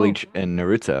Oh, Bleach and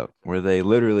Naruto, where they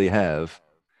literally have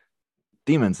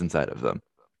demons inside of them.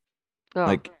 ah,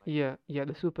 Like yeah, yeah,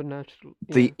 the supernatural.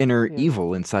 Yeah, the inner yeah,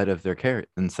 evil inside of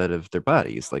their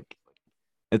bodies. Like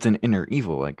it's an inner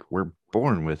evil. Like we're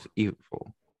born with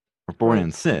evil. We're born right.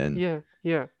 in sin. Yeah,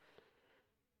 yeah.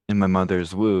 In my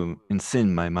mother's womb, in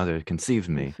sin, my mother conceived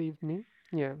me. Conceived me.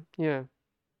 Yeah, yeah,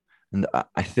 And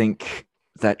I think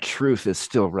that truth is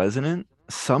still resonant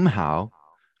somehow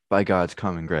by God's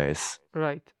common grace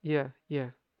right. Yeah,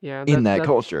 yeah, yeah. in that That's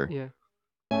culture. yeah.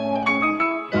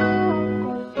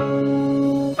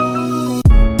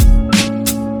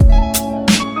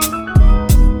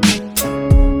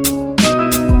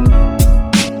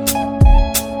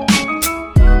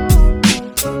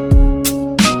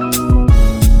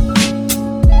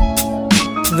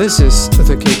 This is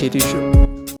the KKT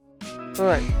Show. All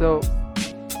right. So,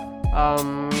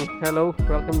 hello,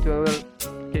 welcome to another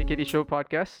KKT Show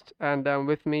podcast, and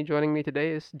with me, joining me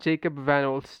today is Jacob Van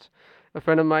Olst, a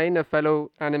friend of mine, a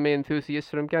fellow anime enthusiast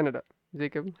from Canada.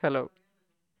 Jacob, hello.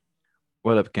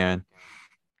 What up, Karen?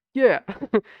 Yeah,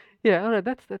 yeah. All right.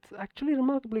 That's actually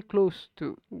remarkably close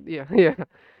to yeah, yeah,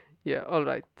 yeah. All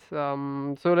right.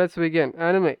 So let's begin.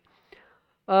 Anime.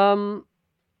 Um,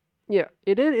 Yeah,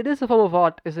 it is a form of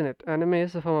art, isn't it? Anime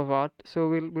is a form of art, so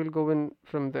we'll go in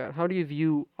from there. How do you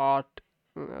view art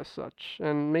as such,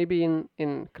 and maybe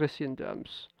in Christian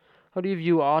terms? How do you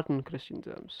view art in Christian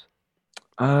terms?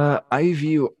 I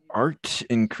view art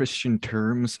in Christian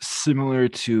terms similar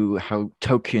to how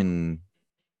Tolkien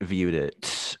viewed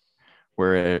it,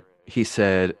 where he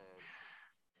said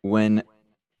when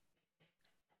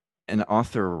an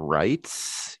author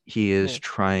writes, he is Yeah,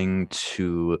 trying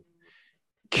to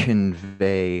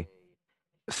convey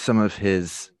some of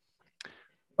his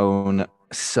own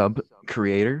sub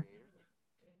creator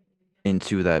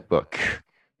into that book.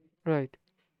 right,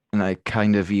 And I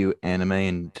kind of view anime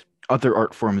and other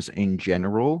art forms in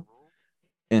general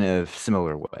in a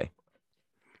similar way.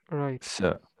 right.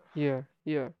 So, Yeah,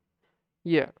 yeah,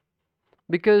 yeah.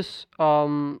 Because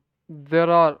there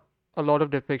are a lot of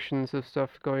depictions of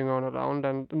stuff going on around,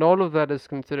 and all of that is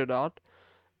considered art.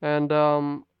 And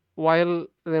while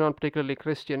they're not particularly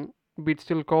Christian, we'd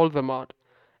still call them art.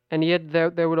 And yet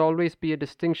there would always be a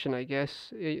distinction, I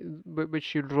guess,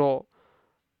 which you draw,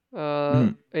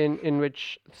 mhm, in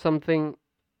which something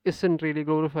isn't really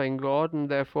glorifying God, and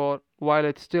therefore, while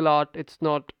it's still art, it's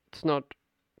not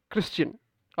Christian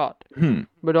art. mhm,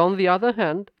 But on the other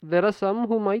hand, there are some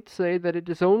who might say that it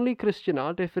is only Christian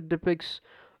art if it depicts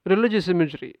religious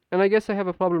imagery, and I guess I have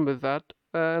a problem with that,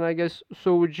 and I guess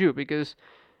so would you, because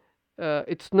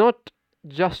it's not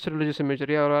just religious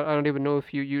imagery, or I don't even know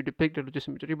if you depict religious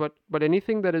imagery, but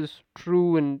anything that is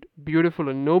true and beautiful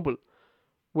and noble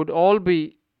would all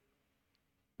be,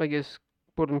 I guess,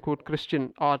 quote unquote,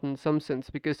 Christian art in some sense,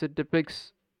 because it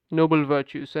depicts noble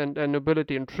virtues and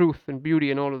nobility and truth and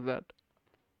beauty and all of that.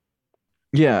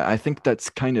 yeah, I think that's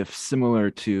kind of similar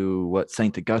to what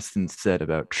Saint Augustine said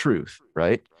about truth,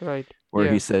 right? Right? Where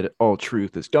he Yeah. said all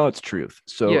truth is God's truth.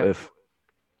 So Yeah. if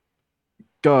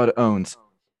God owns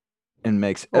and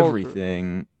makes All truth.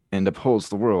 everything and upholds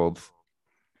the world,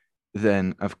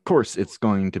 then of course it's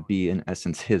going to be in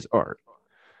essence his art.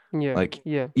 Yeah. Like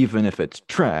Yeah. even if it's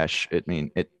trash,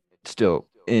 it still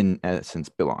in essence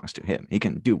belongs to him. He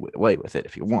can do away with it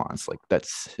if he wants. Like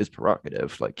that's his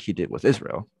prerogative, like he did with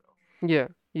Israel. Yeah.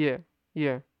 Yeah.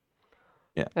 Yeah.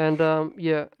 Yeah. And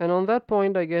yeah, and on that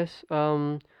point, I guess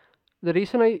the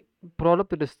reason I brought up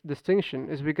the distinction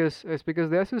is because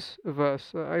there's this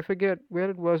verse. I forget where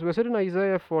it was. Was it in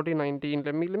Isaiah 40:19?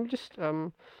 Let me just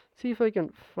see if I can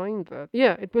find that.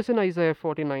 Yeah, it was in Isaiah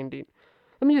 40:19.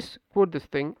 Let me just quote this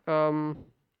thing.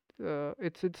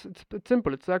 It's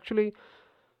simple. It's actually,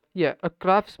 yeah, a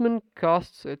craftsman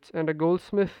casts it, and a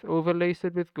goldsmith overlays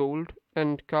it with gold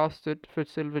and casts it for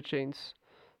silver chains.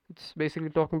 It's basically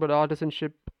talking about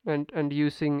artisanship and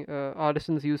using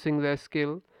artisans using their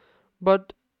skill,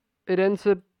 but it ends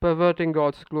up perverting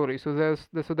God's glory. So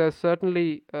there's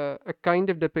certainly a kind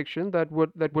of depiction that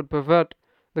would pervert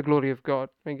the glory of God,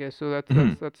 I guess. So that's Mhm.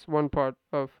 that's that's one part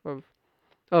of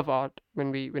art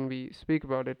when we speak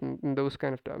about it in those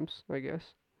kind of terms, I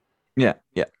guess. Yeah.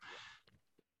 Yeah.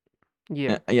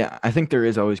 Yeah, Yeah. I think there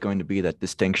is always going to be that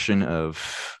distinction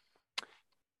of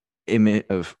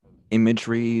of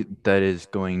imagery that is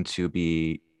going to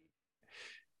be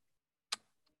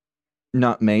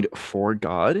not made for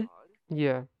God,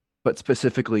 yeah, but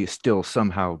specifically still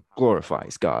somehow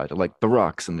glorifies God, like the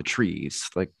rocks and the trees,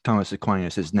 like Thomas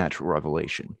Aquinas' natural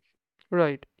revelation.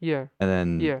 right, yeah, And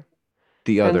then yeah.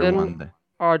 the And other then one,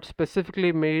 art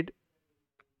specifically made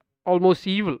almost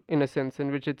evil in a sense,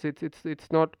 in which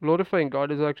it's not glorifying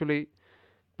God, it's actually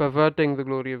perverting the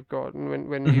glory of God. And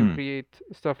when you Hmm. create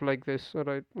stuff like this, all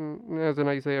right, as in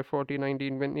Isaiah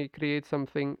 40:19, when he creates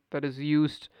something that is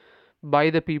used by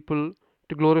the people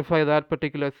to glorify that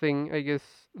particular thing, I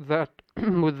guess that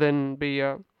would then be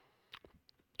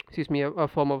excuse me, a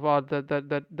form of art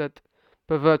that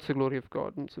perverts the glory of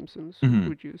God in some sense. Hmm.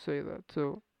 Would you say that?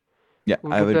 So Yeah,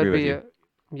 I would would agree that with be you. a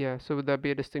yeah? So would that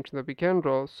be a distinction that we can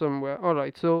draw somewhere? All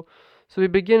right. So we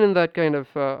begin in that kind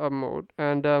of a mode,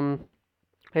 and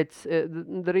it's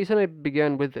the reason I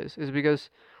began with this is because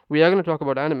we are going to talk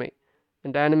about anime,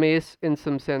 and anime is in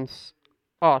some sense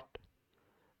art,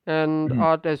 and Hmm.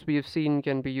 art, as we have seen,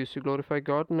 can be used to glorify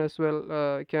God, and as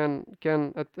well can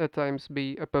at times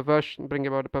be a perversion, bring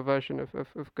about a perversion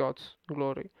of God's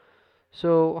glory.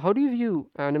 So how do you view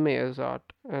anime as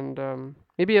art? And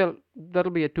maybe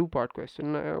that'll be a two-part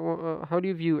question. How do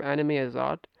you view anime as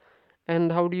art,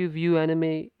 and how do you view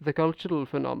anime the cultural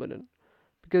phenomenon?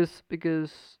 Because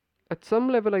at some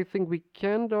level, I think we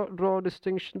can draw a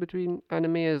distinction between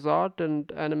anime as art and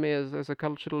anime as a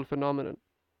cultural phenomenon.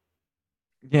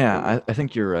 Yeah, And I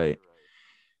think you're right.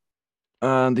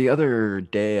 The other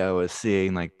day I was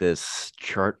seeing like this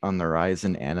chart on the rise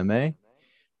in anime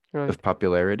of right,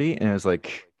 popularity, and it was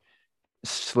like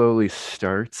slowly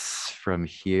starts from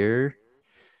here.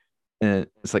 And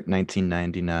it's like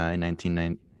 1999,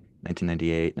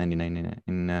 1998,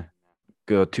 1999,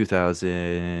 go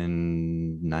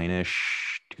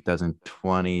 2009-ish,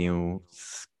 2020,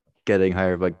 it's getting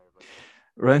higher. Like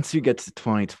once you get to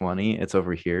 2020, it's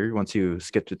over here. Once you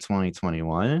skip to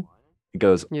 2021, it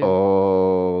goes yeah,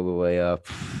 all the way up.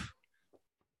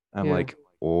 I'm yeah, like,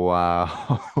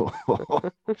 wow.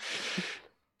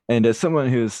 And as someone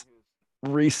who's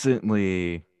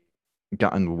recently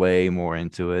gotten way more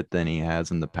into it than he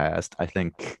has in the past, I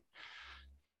think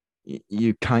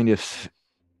you kind of,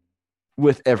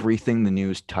 with everything the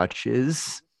news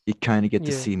touches, you kind of get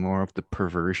to yeah, see more of the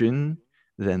perversion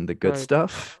than the good right,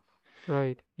 stuff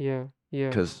right, yeah, yeah,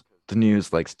 because the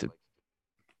news likes to,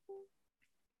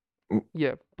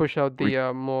 yeah. Push out re-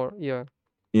 the more, yeah,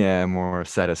 yeah, more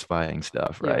satisfying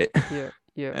stuff, yeah, right? yeah,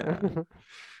 yeah, Yeah,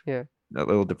 yeah, a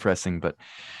little depressing, but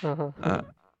uh-huh. uh,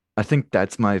 I think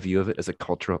that's my view of it as a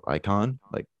cultural icon.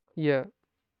 Like Yeah,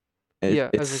 it, yeah,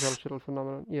 as a it's cultural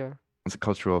phenomenon. Yeah, it's a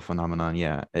cultural phenomenon.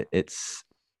 Yeah,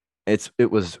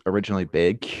 it was originally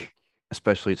big,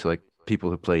 especially to like people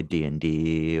who play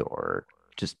D&D or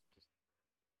just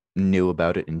knew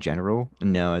about it in general.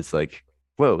 And now it's like,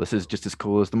 whoa, this is just as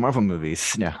cool as the Marvel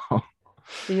movies now.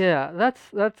 yeah.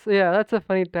 That's a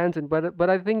funny tangent, but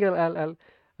I think I'll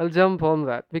jump on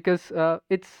that because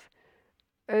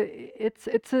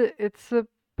it's a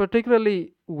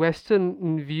particularly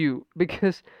Western view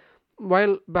because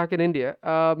while back in India,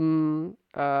 when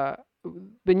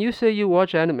you say you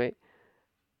watch anime,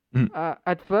 Mm,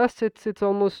 at first it's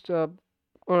almost all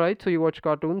right. So you watch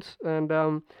cartoons and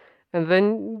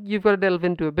then you've got to delve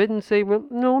into a bit and say, well,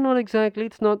 no, not exactly.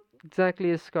 It's not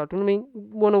exactly as cartoon. I mean,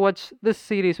 want to watch this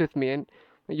series with me, and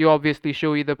you obviously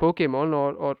show either Pokemon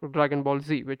or Dragon Ball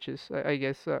Z, which is I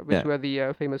guess which yeah, were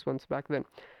the famous ones back then.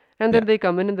 And then yeah. they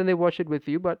come in and then they watch it with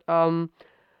you, but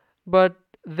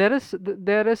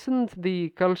there isn't the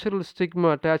cultural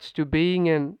stigma attached to being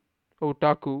an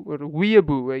otaku or a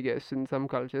weeaboo, I guess, in some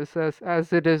cultures,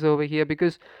 as it is over here.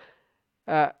 Because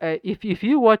if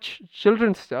you watch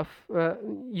children's stuff,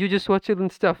 you just watch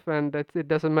children's stuff, and it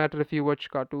doesn't matter if you watch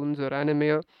cartoons or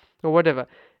anime or whatever.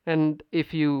 And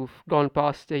if you've gone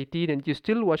past 18 and you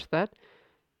still watch that,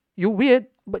 you're weird,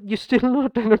 but you're still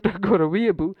not an otaku or a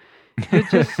weeaboo. You're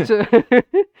just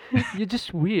you're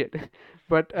just weird.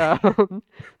 But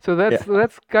so Yeah.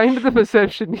 that's kind of the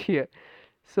perception here.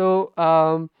 So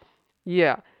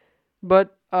yeah,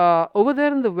 but over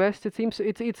there in the West, it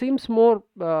seems more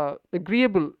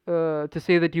agreeable to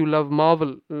say that you love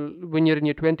Marvel when you're in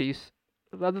your 20s,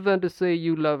 rather than to say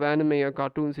you love anime or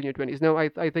cartoons in your 20s. Now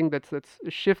I think that's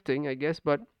shifting, I guess,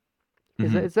 but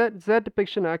Hmm. is that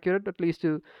depiction accurate at least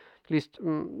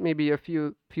maybe a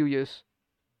few years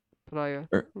prior,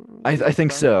 I decades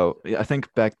think back? so. Yeah, I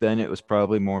think back then it was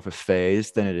probably more of a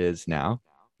phase than it is now.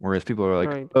 Whereas people are like,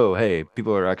 Right. oh, hey,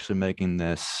 people are actually making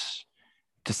this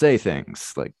to say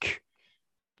things like,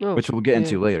 Oh, which we'll get yeah,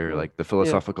 into later, yeah, like the yeah.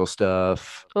 philosophical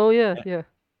stuff. Oh, yeah, yeah,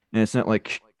 And it's not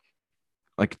like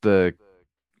the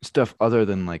stuff other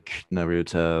than like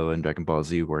Naruto and Dragon Ball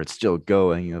Z, where it's still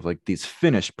going. You have like these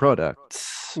finished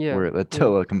products yeah, where they yeah,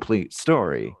 tell a complete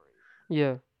story,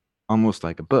 yeah. almost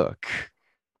like a book.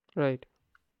 Right.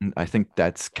 And I think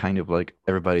that's kind of like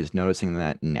everybody's noticing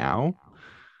that now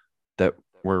that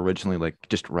we're originally like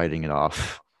just writing it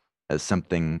off. as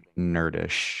something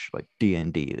nerdish like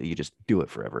D&D that you just do it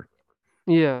forever.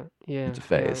 Yeah, yeah, It's a yeah.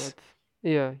 phase.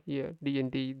 Yeah.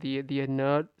 D&D, the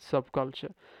nerd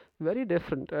subculture, very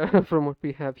different from what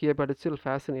we have here, but it's still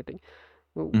fascinating.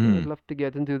 Oh, I'd Mm, love to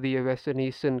get into the Western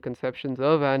Eastern conceptions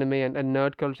of anime and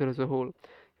nerd culture as a whole.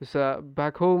 Because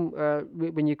back home,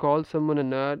 when you call someone a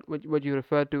nerd, what you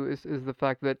refer to is the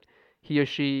fact that he or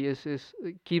she is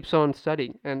keeps on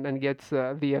studying and gets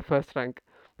the first rank.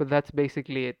 But that's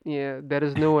basically it. Yeah, there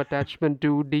is no attachment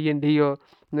to D&D or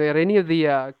any of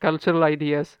the cultural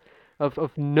ideas of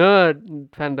nerd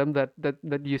fandom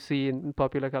that you see in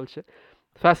popular culture.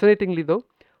 Fascinatingly, though,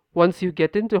 once you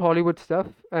get into Hollywood stuff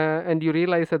and you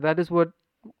realize that that is what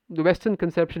the Western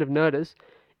conception of nerd is,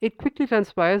 it quickly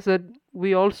transpires that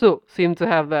we also seem to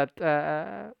have that,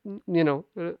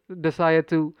 desire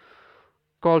to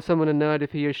call someone a nerd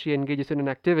if he or she engages in an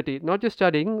activity, not just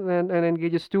studying and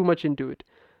engages too much into it.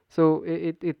 So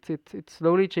it's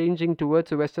slowly changing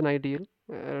towards a Western ideal.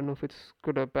 I don't know if it's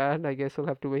good or bad. I guess I'll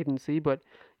have to wait and see. But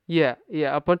yeah.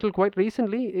 Up until quite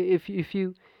recently, if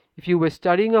you were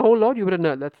studying a whole lot, you were a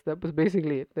nerd. That was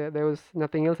basically it. There was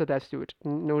nothing else attached to it.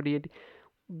 No D&D.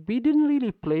 We didn't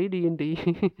really play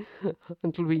D&D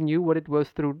until we knew what it was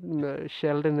through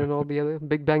Sheldon and all the other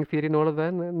Big Bang Theory and all of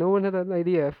that. No one had an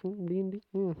idea of D&D.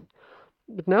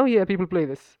 But now, yeah, people play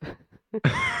this. mm.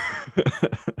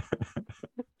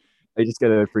 I just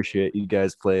gotta appreciate you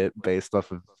guys play it based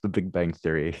off of the Big Bang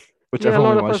Theory, which Yeah, I've a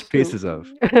only lot of watched us pieces do.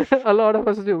 of. A lot of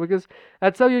us do because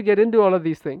that's how you get into all of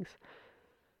these things.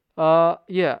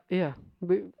 Yeah.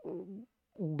 We,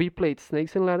 we played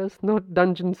Snakes and Ladders, not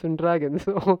Dungeons and Dragons.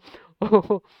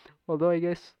 Although I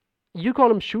guess you call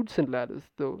them Shoots and Ladders,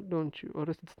 though, don't you? Or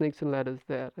is it Snakes and Ladders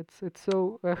there? It's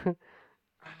so.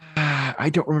 I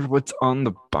don't remember what's on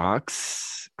the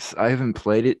box 'cause I haven't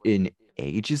played it in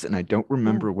ages, and I don't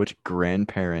remember Ooh. which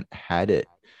grandparent had it.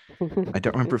 I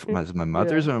don't remember if it was my Yeah,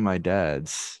 mother's or my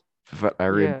dad's, but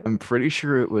yeah. I'm pretty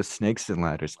sure it was Snakes and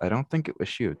Ladders. I don't think it was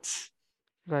Shoots.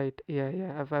 Right.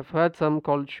 Yeah. I've heard some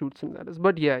called Shoots and Ladders,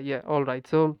 but yeah. All right.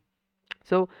 So,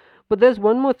 but there's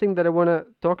one more thing that I want to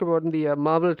talk about in the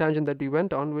Marvel tangent that we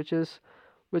went on, which is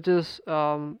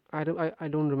I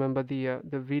don't remember the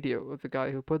video of the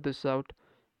guy who put this out,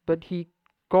 but he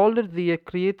called it the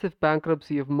creative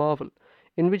bankruptcy of Marvel,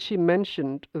 in which he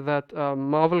mentioned that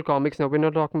Marvel Comics. Now we're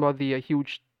not talking about the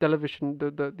huge television,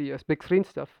 the big screen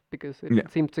stuff, because it Yeah.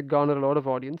 seems to garner a lot of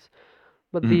audience.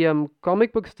 But Mhm. the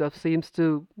comic book stuff seems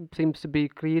to be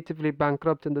creatively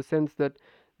bankrupt in the sense that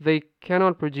they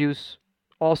cannot produce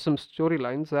awesome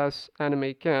storylines as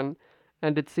anime can,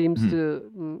 and it seems Mhm.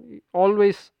 to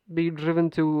always be driven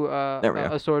to There we a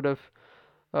go. a sort of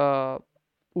uh,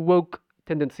 woke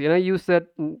tendency. And I use that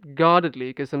guardedly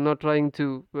because I'm not trying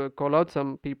to call out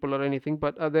some people or anything,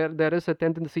 but there is a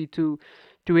tendency to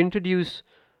introduce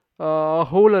a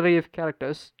whole array of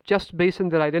characters just based on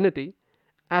their identity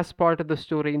as part of the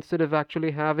story instead of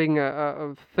actually having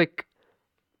a thick,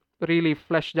 really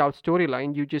fleshed out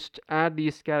storyline. You just add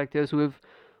these characters who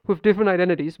have different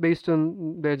identities based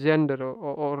on their gender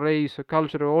or race or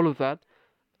culture or all of that,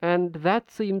 and that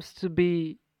seems to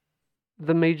be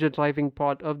the major driving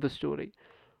part of the story,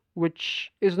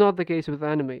 which is not the case with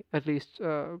anime, at least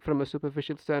from a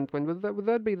superficial standpoint. Would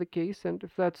that be the case? And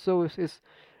if that's so,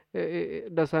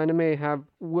 does anime have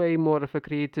way more of a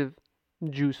creative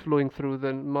juice flowing through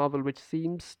than Marvel, which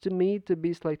seems to me to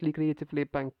be slightly creatively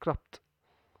bankrupt?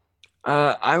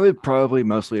 I would probably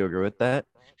mostly agree with that.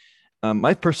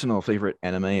 My personal favorite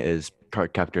anime is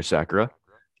Cardcaptor Sakura,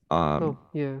 Oh, um,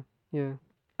 yeah,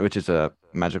 which is a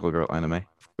magical girl anime,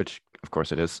 which of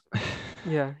course it is.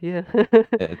 yeah.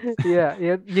 It's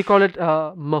Yeah. You call it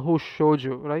Mahou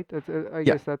Shoujo, right? I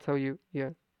yeah, guess that's how you. Yeah,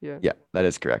 yeah, that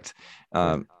is correct. yeah,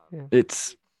 Um, yeah.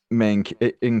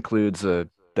 it includes a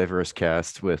diverse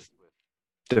cast with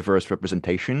diverse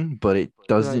representation, but it Right.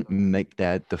 doesn't make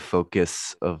that the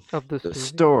focus of Of the the story.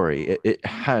 story. It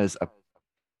has a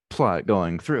plot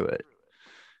going through it.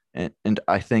 And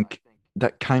I think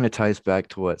that kind of ties back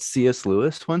to what C.S.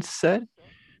 Lewis once said,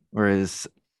 whereas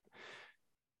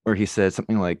where he said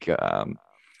something like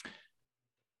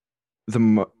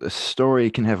the story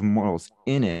can have morals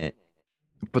in it,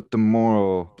 but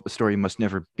the story must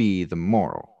never be the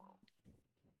moral,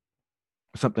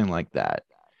 something like that.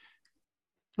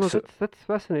 No, So that's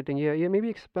fascinating. Yeah. Maybe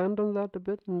expand on that a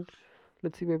bit, and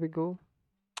let's see where we go.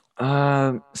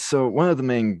 so one of the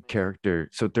main characters,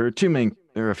 so there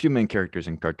are a few main characters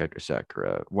in Cardcaptor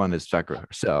Sakura. One is Sakura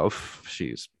herself.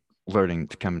 She's learning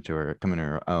to come into her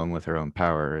own with her own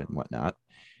power and whatnot.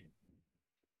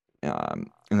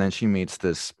 And then she meets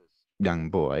this young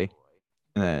boy,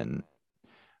 and then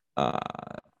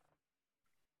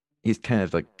he's kind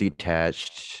of like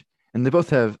detached, and they both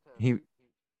have he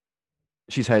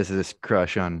she has this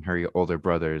crush on her older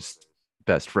brother's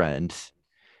best friend,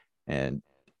 and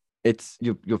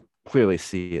you'll clearly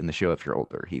see in the show if you're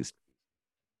older he's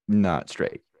not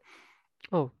straight.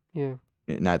 Oh, yeah.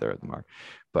 Neither of them are,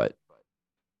 but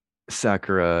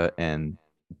Sakura and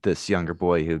this younger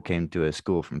boy who came to a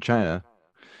school from China,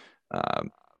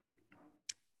 um,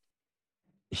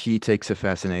 he takes a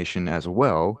fascination as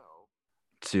well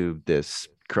to this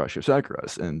crush of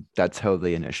Sakura's, and that's how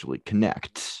they initially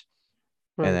connect.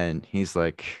 And Right. then he's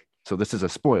like, "So this is a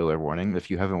spoiler warning. If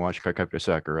you haven't watched Cardcaptor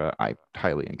Sakura, I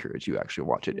highly encourage you actually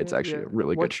watch it. It's Yeah, actually yeah. a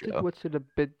really good Watched it. show." Watched it a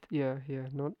bit. Yeah, yeah.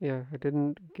 Not. Yeah. I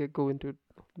didn't go into it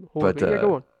the whole But way. Yeah.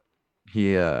 Go on.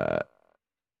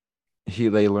 he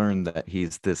they learn that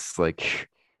he's this like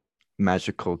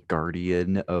magical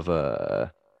guardian of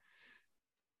a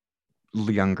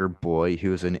younger boy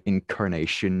who's an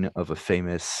incarnation of a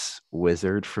famous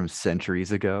wizard from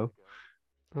centuries ago.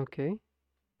 Okay.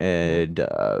 Yeah. And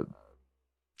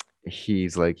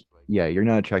he's like, "Yeah, you're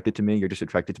not attracted to me. You're just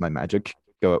attracted to my magic.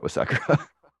 Go out with Sakura."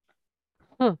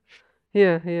 Huh.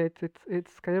 Yeah. Yeah.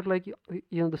 It's kind of like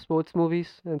the sports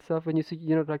movies and stuff. When you see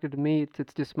attracted to me,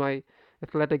 it's just my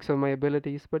athletics or my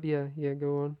abilities. But yeah. Yeah.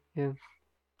 Go on. Yeah.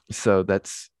 So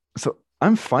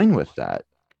I'm fine with that.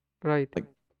 Right. Like,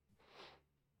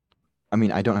 I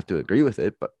mean, I don't have to agree with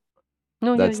it, but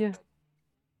No. Yeah. that's Yeah.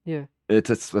 Yeah.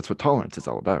 that's what tolerance is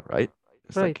all about, right?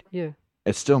 It's Right. like Yeah.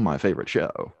 it's still my favorite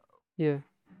show. Yeah.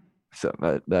 So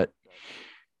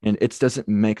and it doesn't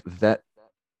make that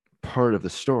part of the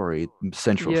story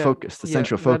central Yeah. focus. The Yeah.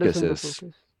 central That focus isn't the is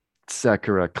focus.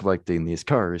 Sakura collecting these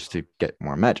cars to get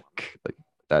more magic. Like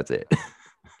that's it.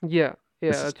 Yeah. Yeah.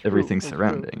 This is That's true. everything That's true.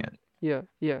 surrounding it. Yeah.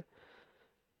 Yeah.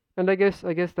 And I guess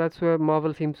that's where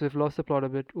Marvel seems to have lost the plot a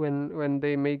bit when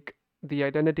they make the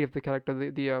identity of the character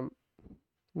the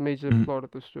major Mhm. plot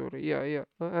of the story. Yeah, yeah.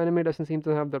 Anime doesn't seem to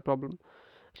have that problem.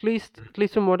 At least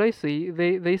from what I see,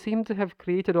 they seem to have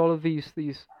created all of these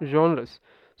genres.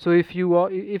 So if you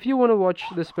want to watch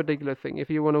this particular thing, if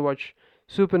you want to watch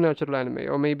supernatural anime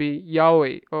or maybe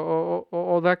yaoi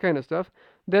or that kind of stuff,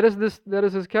 there is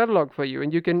this catalog for you,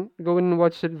 and you can go in and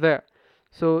watch it there.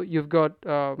 So you've got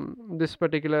this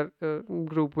particular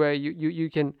group where you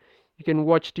can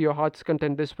watch to your heart's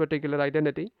content this particular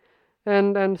identity,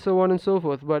 and so on and so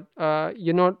forth. But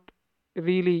you're not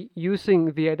really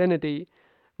using the identity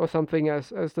or something as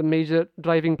the major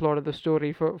driving plot of the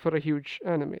story for a huge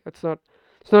anime. It's not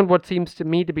what seems to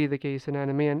me to be the case in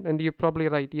anime, and you're probably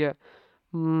right. Yeah.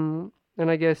 And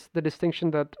I guess the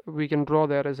distinction that we can draw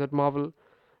there is that Marvel,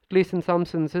 at least in some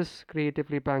sense, is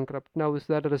creatively bankrupt. Now, is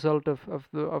that a result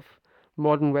of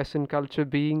modern Western culture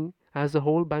being as a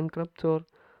whole bankrupt, or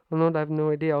not? I have no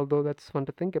idea. Although that's fun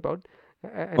to think about.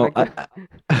 I Well, like to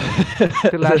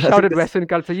to lash I out think at this. Western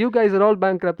culture. You guys are all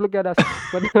bankrupt. Look at us.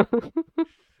 But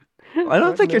no, I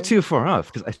don't but think you're no. too far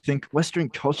off because I think Western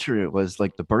culture was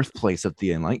like the birthplace of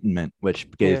the Enlightenment, which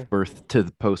Yeah. gave birth to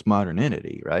the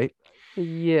postmodernity, right?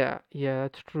 Yeah. Yeah.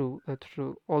 That's true. That's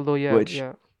true. Although, yeah. Which,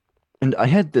 Yeah. and I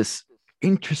had this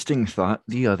interesting thought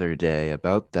the other day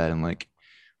about that, and like,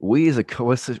 we as a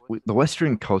the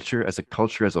Western culture as a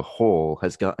culture as a whole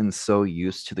has gotten so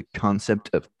used to the concept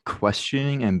of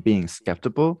questioning and being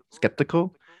skeptical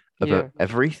about Yeah.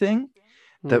 everything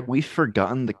that Yeah. we've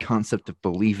forgotten the concept of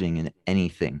believing in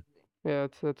anything. Yeah,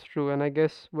 that's true. And I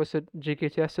guess was it J.K.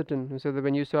 Chesterton who said that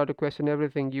when you start to question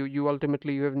everything, you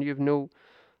ultimately you have no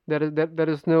there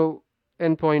is no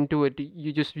end point to it.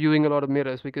 You're just viewing a lot of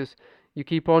mirrors because you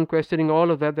keep on questioning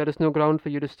all of that. There is no ground for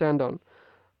you to stand on.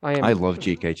 I I am. love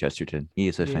G.K. Chesterton. He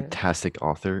is a Yeah. fantastic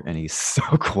author and he's so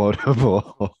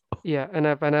quotable. Yeah, and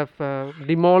I've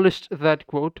demolished that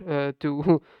quote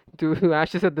to to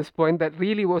ashes at this point. That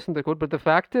really wasn't the quote, but the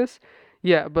fact is,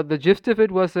 yeah. But the gist of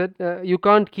it was that you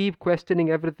can't keep questioning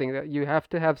everything. That you have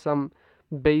to have some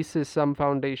basis, some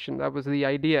foundation. That was the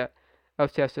idea of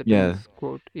Yeah, Chesterton's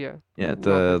quote. Yeah, yeah. not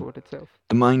the quote itself.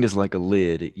 The mind is like a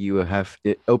lid.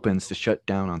 It opens to shut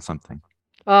down on something.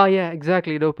 Ah, yeah,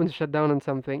 exactly. It opens shut down on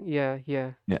something. Yeah,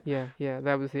 yeah, Yeah, yeah, yeah.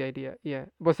 That was the idea. Yeah.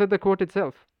 Was that the quote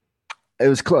itself? it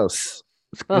was close.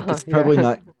 Uh-huh, It's probably yeah,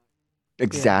 not yeah,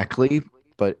 exactly,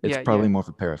 but it's yeah, yeah. probably more of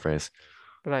a paraphrase.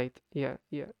 Right. Yeah.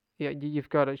 Yeah. Yeah. You've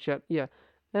got a shot. Yeah.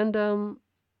 And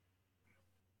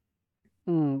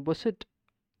was it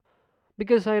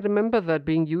because I remember that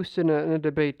being used in a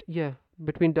debate? Yeah,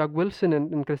 between Doug Wilson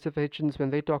and Christopher Hitchens when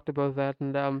they talked about that,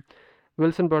 and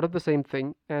Wilson brought up the same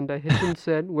thing, and Hitchens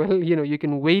said, "Well, you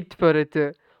can wait for it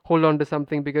to hold on to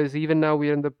something because even now we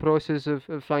are in the process of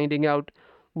finding out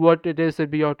what it is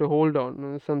that we ought to hold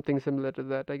on, something similar to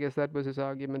that. I guess that was his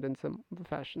argument in some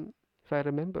fashion, if I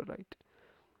remember right.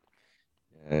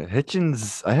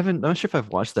 Hitchens, I haven't, I'm not sure if I've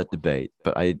watched that debate,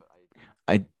 but I,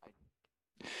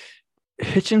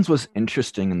 Hitchens was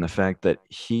interesting in the fact that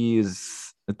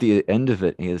he's at the end of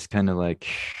it, he is kind of like,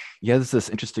 he has this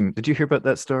interesting. Did you hear about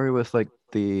that story with like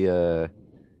the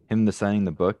him the signing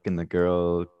the book and the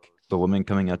girl, the woman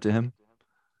coming out to him,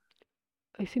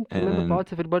 I seem to remember and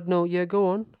parts of it, but no, yeah, go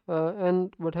on.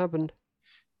 And what happened?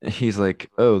 he's like,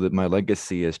 oh, that my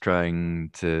legacy is trying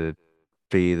to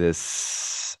be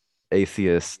this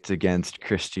atheist against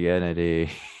Christianity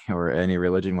or any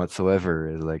religion whatsoever.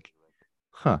 Is like,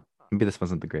 huh, maybe this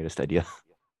wasn't the greatest idea.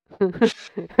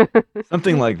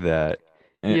 Something like that.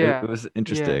 And it Yeah, was yeah,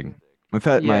 interesting. My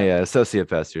yeah, associate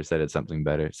pastor said it something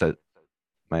better. Said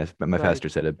my right. pastor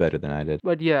said it better than I did.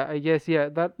 But yeah, I guess yeah,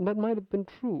 that might have been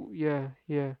true. Yeah,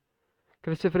 yeah.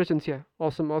 Christopher Hitchens, yeah,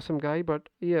 awesome, awesome guy, but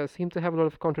yeah, seems to have a lot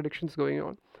of contradictions going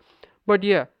on. But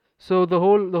yeah, so the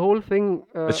whole thing,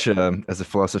 Which, as a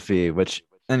philosophy, which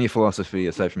any philosophy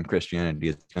aside from Christianity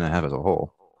is going to have as a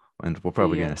whole, and we're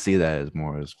probably going yeah, to see that as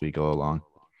more as we go along,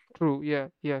 true, yeah,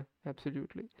 yeah,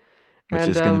 absolutely, which and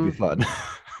is going to be fun.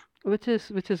 which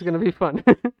is gonna be fun.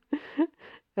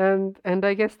 And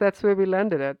I guess that's where we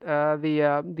landed at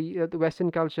the Western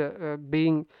culture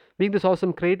being this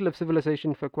awesome cradle of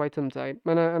civilization for quite some time,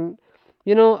 and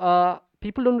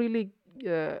people don't really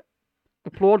uh,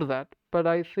 applaud that, but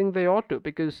I think they ought to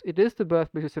because it is the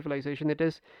birthplace of civilization. It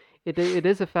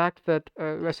is a fact that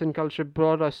Western culture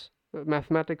brought us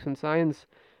mathematics and science,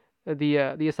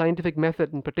 the scientific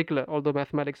method in particular. Although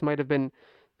mathematics might have been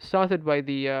started by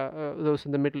the those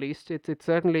in the Middle East, it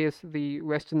certainly is the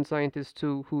Western scientists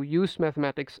who use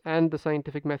mathematics and the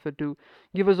scientific method to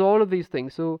give us all of these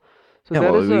things. So Yeah,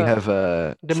 there well, is we a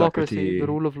have democracy, the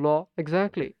rule of law.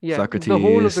 Exactly. Yeah, the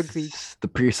whole of the Greeks. Socrates, the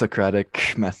pre-Socratic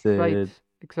Right. method,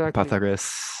 Exactly.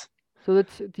 Pythagoras. So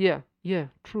that's yeah, yeah,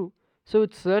 true. So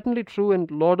it's certainly true and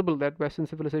laudable that Western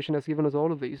civilization has given us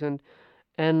all of these,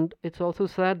 and it's also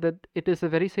sad that it is the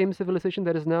very same civilization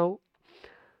that is now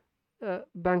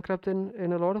bankrupt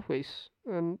in a lot of ways.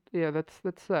 And yeah, that's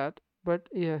sad. But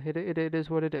yeah, it is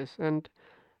what it is. And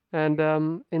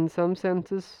in some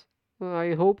senses,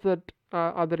 I hope that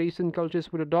other Eastern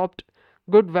cultures would adopt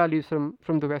good values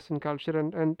from the Western culture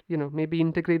and maybe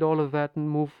integrate all of that and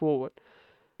move forward.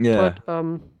 Yeah.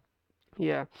 But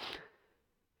yeah.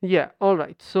 Yeah, all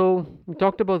right. So we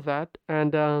talked about that,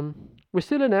 and we're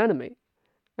still in anime,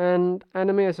 and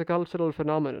anime as a cultural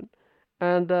phenomenon.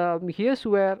 And here's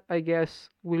where I guess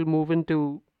we'll move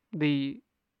into the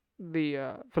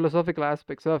the philosophical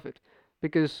aspects of it,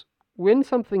 because when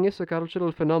something is a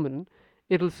cultural phenomenon,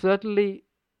 it'll certainly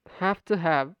have to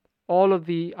have all of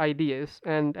the ideas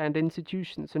and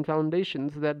institutions and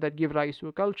foundations that give rise to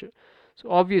a culture. So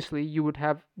obviously, you would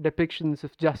have depictions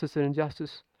of justice and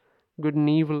injustice, good and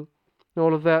evil,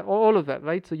 all of that,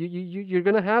 right? So you're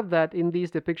gonna have that in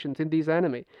these depictions in these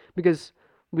anime, because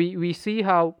we see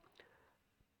how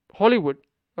Hollywood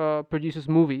produces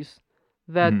movies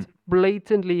that Mhm.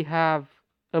 blatantly have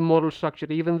a moral structure.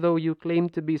 Even though you claim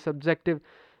to be subjective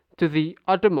to the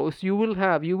uttermost, you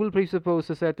will presuppose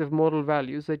a set of moral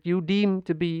values that you deem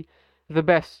to be the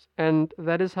best, and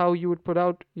that is how you would put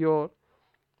out your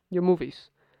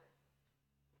movies.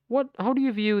 How do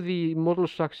you view the moral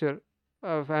structure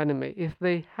of anime? If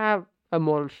they have a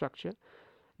moral structure,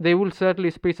 they will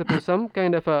certainly presuppose some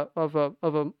kind of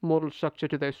a moral structure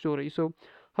to their story. So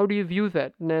how do you view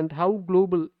that, and how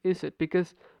global is it?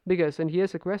 Because and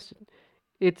here's a question: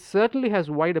 it certainly has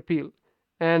wide appeal,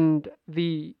 and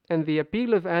the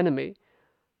appeal of anime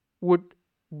would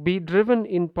be driven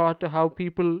in part to how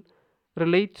people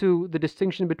relate to the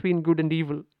distinction between good and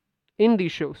evil in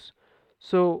these shows.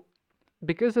 So,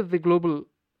 because of the global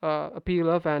appeal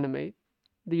of anime,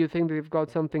 do you think they've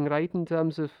got something right in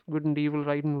terms of good and evil,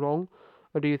 right and wrong,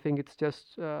 or do you think it's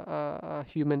just a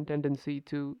human tendency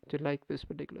to like this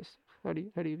particular stuff? How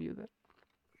do you view that?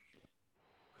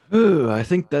 Ooh, I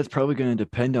think that's probably going to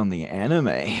depend on the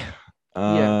anime. Yeah,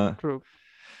 Uh, true.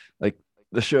 like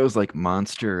the shows like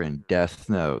Monster and Death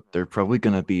Note, they're probably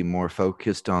going to be more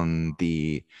focused on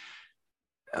the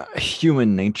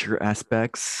human nature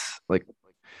aspects. Like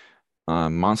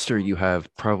Monster, you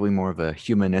have probably more of a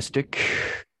humanistic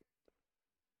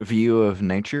view of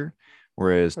nature,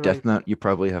 whereas Death Right, Note, you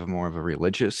probably have more of a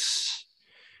religious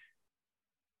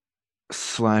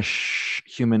slash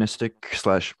humanistic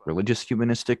slash religious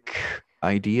humanistic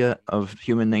idea of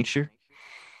human nature.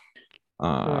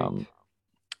 right, Um,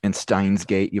 in Steins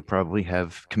Gate, you probably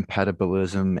have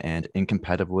compatibilism and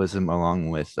incompatibilism along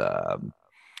with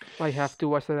I have to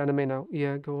watch that anime now.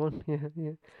 Yeah, go on. Yeah,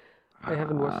 yeah. I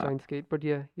haven't watched Uh, Steins Gate, but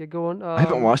yeah, yeah, go on. I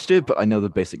haven't watched it, but I know the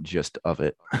basic gist of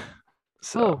it.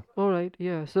 So Oh, all right,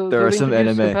 yeah. So there so are they some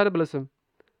introduce anime. compatibilism.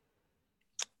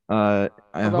 I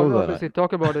Or hold on. obviously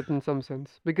talk about it in some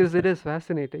sense because it is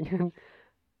fascinating.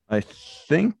 I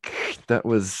think that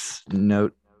was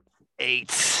note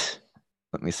 8.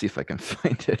 Let me see if I can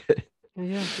find it.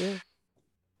 Yeah, yeah.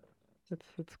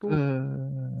 That's cool.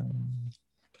 Uh,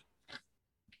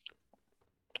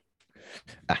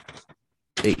 ah,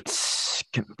 8.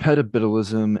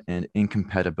 Compatibilism and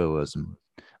incompatibilism.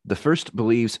 The first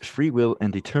believes free will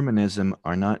and determinism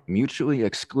are not mutually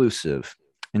exclusive.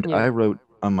 And Yeah. I wrote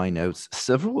on my notes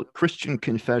several Christian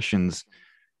confessions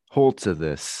hold to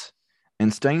this.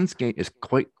 And Steins Gate is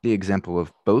quite the example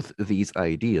of both these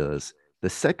ideas, the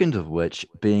second of which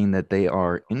being that they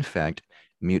are, in fact,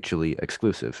 mutually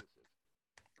exclusive.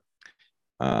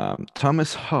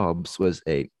 Thomas Hobbes was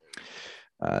a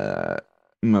uh,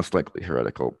 most likely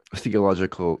heretical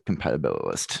theological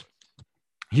compatibilist.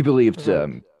 He believed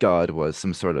Right. God was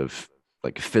some sort of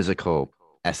like physical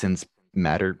essence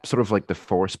matter, sort of like the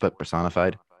force but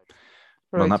personified.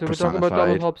 Well, Right. not So we're talking about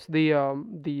Thomas personified. Hobbes,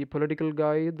 the political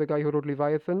guy, the guy who wrote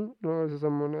Leviathan, or is it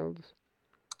someone else?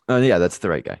 Yeah, that's the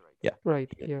right guy. Yeah,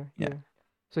 Right. yeah, Yeah. yeah. Yeah.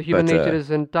 So human But nature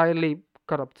is entirely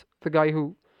corrupt. The guy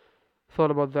who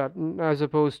thought about that, as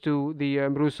opposed to the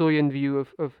Rousseauian view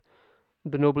of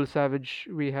the noble savage,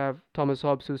 we have Thomas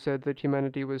Hobbes who said that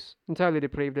humanity was entirely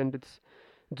depraved and it's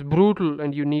brutal,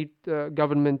 and you need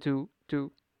government to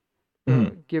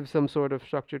mhm, give some sort of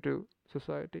structure to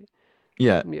society.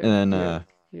 yeah, Yeah, and yeah,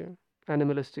 yeah.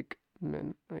 Animalistic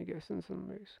men, I guess, in some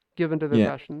ways, given to their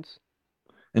yeah, passions.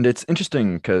 and it's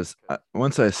interesting because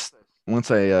once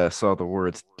I saw the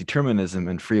words determinism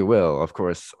and free will, of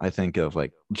course, I think of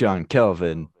like John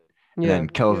Kelvin and Yeah, then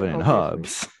yeah, Kelvin and obviously.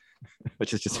 Hobbes,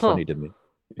 which is just Huh. funny to me.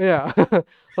 Yeah.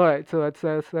 All right. So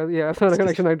yeah, that's not a It's just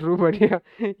connection I drew, but yeah,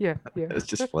 yeah, yeah, it's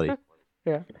just funny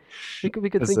yeah. We could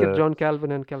because think of John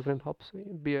Calvin and Calvin and Hobbes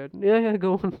beard. Yeah, yeah.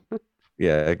 Go on.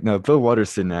 yeah, no, Bill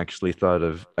Watterson actually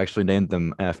named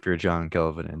them after John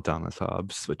Kelvin and Thomas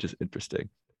Hobbes, which is interesting.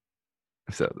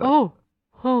 So that Oh,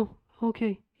 oh,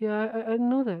 okay. Yeah, I didn't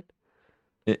know that.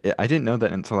 I didn't know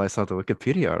that until I saw the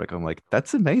Wikipedia article. I'm like,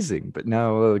 that's amazing. But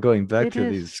now going back It to is.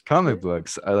 these comic It,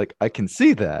 books, I can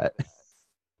see that.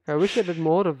 I wish I did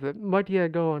more of them, but yeah,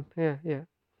 go on. Yeah, yeah.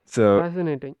 So,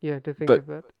 Fascinating. Yeah, to think but of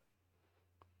that.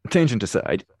 tangent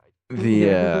aside, the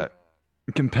Yeah,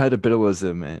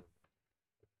 compatibilism, and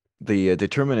the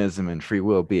determinism and free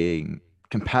will being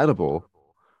compatible,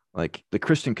 like the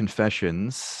Christian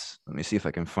confessions. Let me see if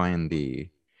I can find the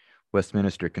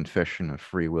Westminster Confession of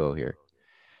Free Will here.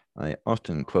 I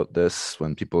often quote this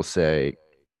when people say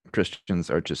Christians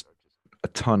are just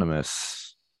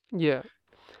autonomous. yeah.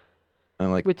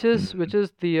 I'm like, Which is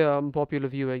the popular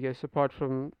view, I guess, apart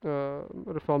from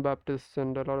Reformed Baptists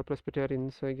and a lot of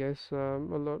Presbyterians, I guess, a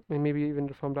lot, maybe even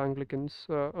Reformed Anglicans.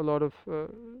 A lot of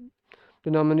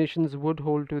denominations would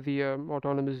hold to the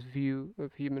autonomous view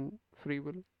of human free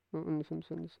will, in some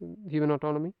sense, human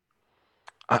autonomy.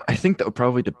 I think that would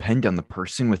probably depend on the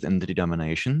person within the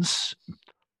denominations.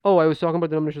 Oh, I was talking about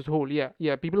denominations as a whole. Yeah,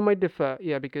 yeah. People might differ.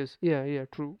 Yeah, because yeah, yeah,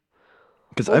 true.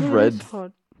 Because Although it is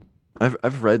hard.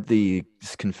 I've read these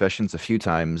confessions a few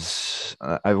times.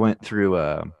 I went through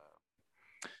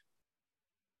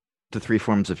the three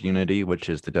forms of unity, which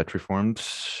is the Dutch Reformed,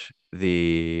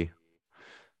 the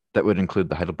that would include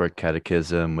the Heidelberg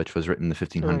Catechism, which was written in the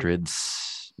Right.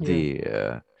 1500s, Yeah.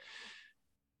 the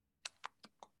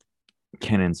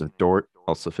Canons of Dort,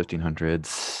 also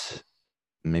 1500s,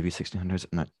 maybe 1600s.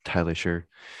 I'm not entirely sure,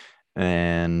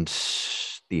 and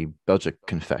the Belgic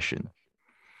Confession.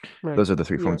 Right. Those are the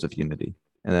three Yeah. forms of unity.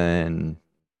 And then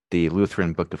the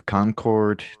Lutheran Book of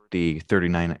Concord, the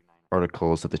 39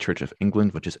 Articles of the Church of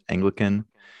England, which is Anglican,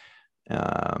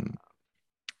 um,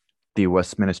 the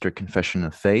Westminster Confession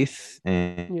of Faith,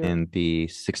 Yeah. and the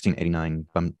 1689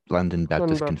 London London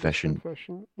Baptist Baptist Confession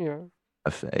Confession. Yeah.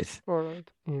 of Faith. All right.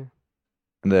 Yeah.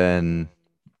 And then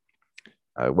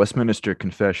Westminster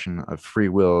Confession of Free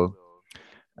Will.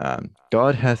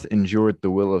 God hath endured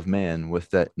the will of man with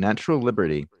that natural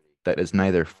liberty that is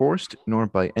neither forced nor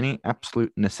by any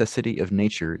absolute necessity of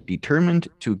nature determined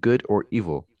to good or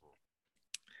evil.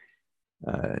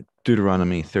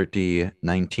 Deuteronomy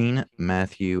 30:19,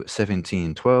 Matthew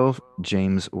 17:12,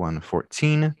 James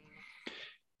 1:14.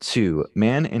 2.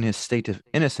 Man in his state of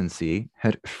innocency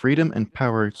had freedom and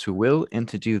power to will and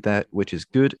to do that which is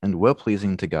good and well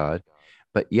pleasing to God,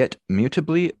 but yet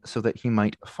mutably so that he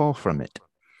might fall from it.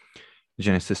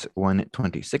 Genesis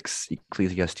 1:26,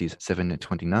 Ecclesiastes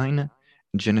 7:29,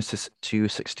 Genesis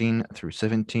 2:16 through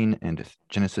 17, and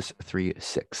Genesis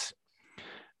 3:6.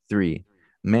 3.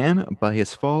 Man, by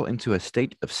his fall into a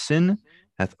state of sin,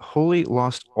 hath wholly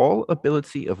lost all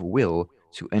ability of will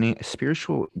to any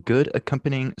spiritual good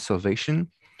accompanying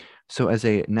salvation, so as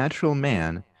a natural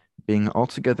man, being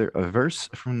altogether averse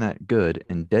from that good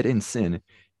and dead in sin,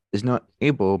 is not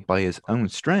able by his own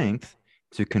strength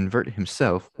to convert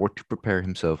himself or to prepare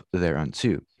himself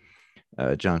thereunto.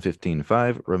 John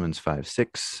 15:5, Romans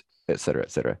 5:6, etc.,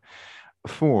 etc.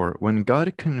 4. When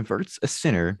God converts a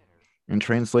sinner and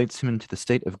translates him into the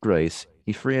state of grace,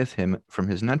 he freeth him from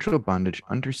his natural bondage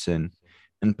under sin,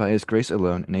 and by his grace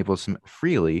alone enables him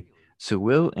freely to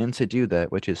will and to do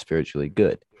that which is spiritually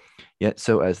good, yet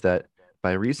so as that,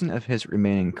 by reason of his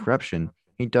remaining corruption,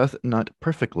 he doth not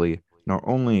perfectly nor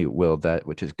only will that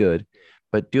which is good,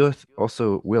 but doeth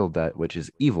also will that which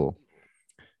is evil.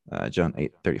 John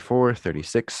 8:34,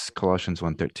 36, Colossians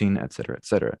 1:13, etc.,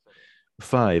 etc.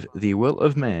 5. The will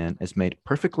of man is made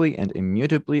perfectly and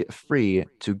immutably free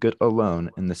to good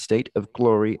alone in the state of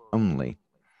glory only.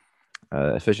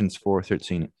 Ephesians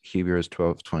 4:13, Hebrews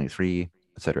 12:23,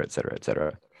 etc., etc.,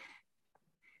 etc.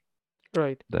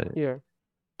 Right. That, Yeah.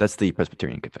 that's the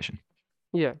Presbyterian Confession.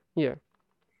 Yeah. Yeah.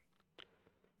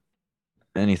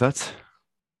 Any thoughts?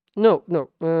 No, no,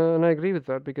 and I agree with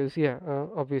that because, yeah,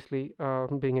 obviously,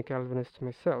 being a Calvinist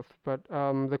myself, but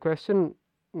the question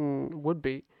would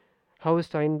be, how is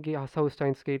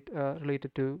Steins Gate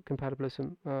related to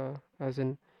compatibilism? As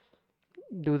in,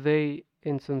 do they,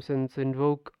 in some sense,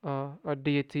 invoke a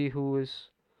deity who is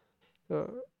uh,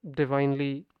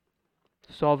 divinely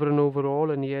sovereign over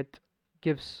all and yet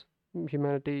gives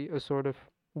humanity a sort of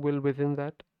will within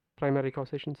that primary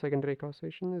causation, secondary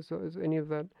causation? Is any of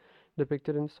that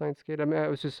depicted in Science Gate? I mean, I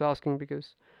was just asking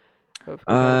because of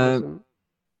Uh, compatibilism.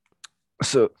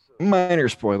 so minor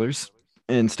spoilers.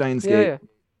 In Steins Yeah, Gate, yeah.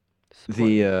 the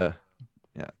Spoilers.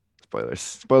 yeah,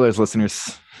 spoilers,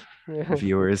 listeners, Yeah,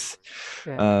 viewers.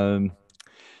 yeah. Um,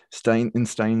 in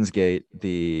Steins Gate,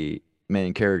 the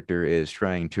main character is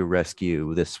trying to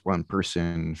rescue this one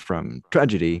person from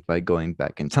tragedy by going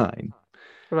back in time.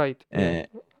 Right. Yeah. And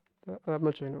That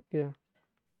much I know. Yeah.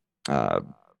 uh,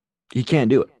 he can't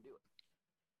do it,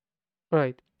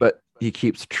 Right. but he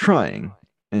keeps trying.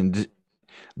 And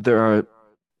there are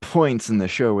points in the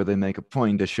show where they make a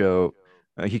point to show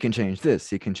he can change this,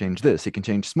 he can change this, he can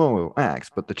change small acts,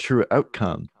 but the true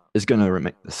outcome is going to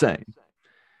remain the same.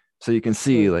 So you can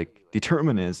see Right. like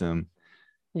determinism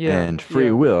Yeah. and free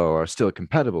Yeah. will are still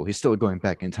compatible. He's still going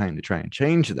back in time to try and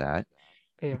change that,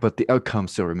 Yeah. but the outcome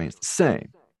still remains the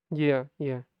same. Yeah.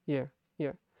 Yeah. Yeah.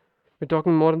 Yeah. We're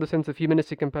talking more in the sense of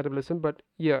humanistic compatibilism, but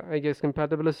yeah, I guess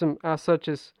compatibilism as such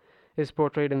is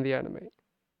portrayed in the anime.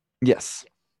 Yes.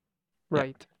 Yeah.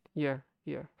 Right. Yeah.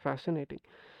 Yeah. Fascinating.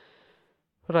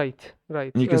 Right.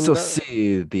 Right. And you can And still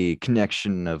see the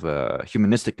connection of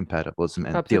humanistic compatibilism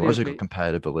and theological absolutely.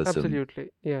 compatibilism. Absolutely.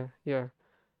 Yeah. Yeah.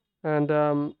 And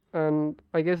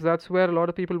I guess that's where a lot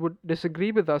of people would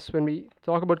disagree with us when we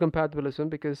talk about compatibilism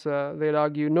because they'd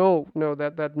argue, no, no,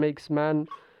 that makes man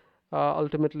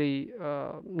ultimately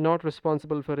not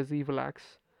responsible for his evil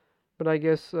acts. But I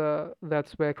guess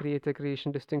that's where creator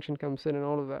creation distinction comes in and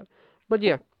all of that. But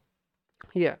yeah,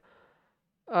 yeah,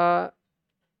 uh,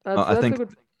 I that's a think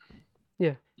good,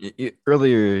 yeah.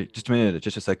 earlier,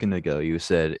 just a second ago, you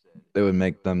said they would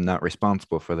make them not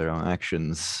responsible for their own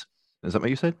actions. Is that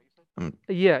what you said? Um,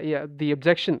 Yeah, yeah. The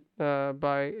objection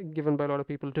by given by a lot of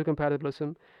people to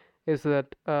compatibilism is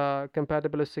that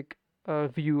compatibilistic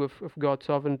view of God's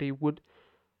sovereignty would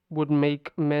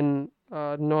make men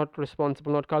not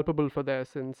responsible, not culpable for their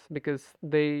sins, because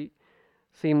they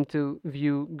seem to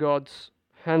view God's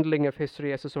handling of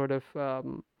history as a sort of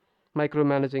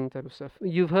micromanaging type of stuff.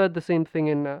 You've heard the same thing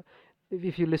in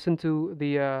if you listen to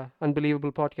the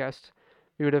Unbelievable podcast,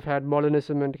 we would have had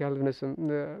Molinism and Calvinism,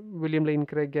 William Lane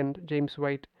Craig and James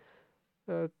White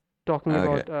uh, talking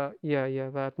okay. about yeah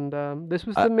that, and this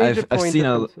was I, the major I've I've point seen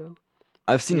of a concern.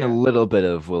 I've seen a Yeah, little bit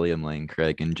of William Lane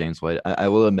Craig and James White. I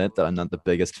will admit that I'm not the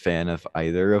biggest fan of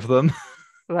either of them.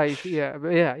 right. Yeah,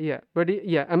 yeah, yeah. But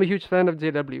yeah, I'm a huge fan of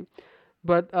JW.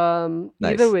 But Nice.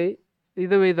 either way, I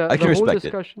the can whole respect it.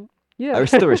 discussion. I Yeah.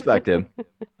 still respect him,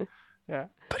 Yeah.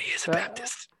 but he is a Uh,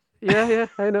 Baptist. yeah, yeah,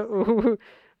 I know.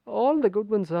 All the good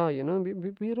ones are,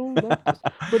 we're all Baptists.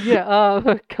 But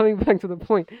yeah, coming back to the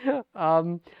point.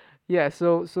 Um, yeah,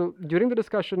 so during the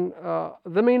discussion,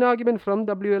 the main argument from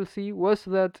WLC was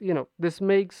that, this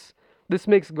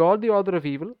makes God the author of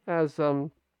evil, as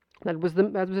That was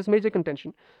his major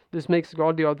contention. This makes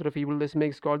God the author of evil. This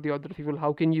makes God the author of evil.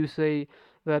 How can you say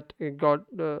that God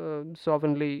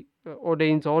sovereignly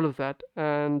ordains all of that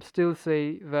and still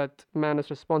say that man is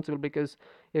responsible? Because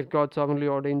if God sovereignly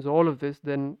ordains all of this,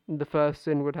 then the first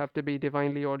sin would have to be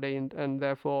divinely ordained, and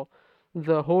therefore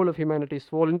the whole of humanity's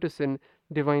fall into sin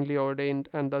divinely ordained,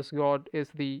 and thus God is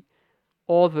the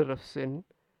author of sin.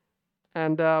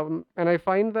 And I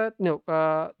find that no,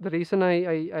 the reason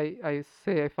I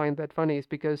say I find that funny is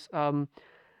because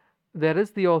there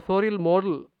is the authorial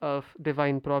model of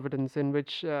divine providence in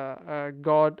which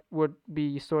God would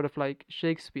be sort of like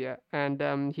Shakespeare,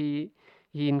 and he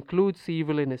includes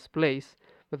evil in his plays,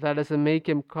 but that doesn't make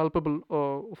him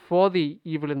culpable for the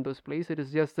evil in those plays. It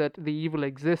is just that the evil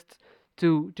exists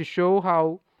to show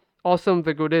how awesome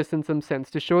the good is in some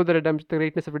sense, to show the redemption, the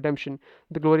greatness of redemption,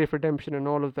 the glory of redemption, and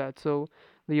all of that. So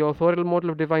the authorial model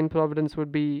of divine providence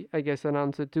would be, I guess, an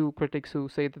answer to critics who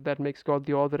say that that makes God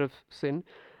the author of sin.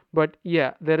 But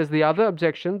yeah, there is the other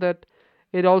objection that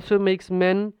it also makes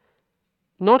men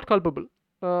not culpable,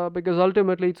 because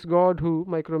ultimately it's God who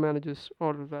micromanages all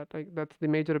of that. That's the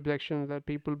major objection that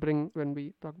people bring when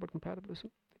we talk about compatibilism,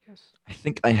 I guess. I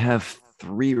think I have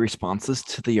three responses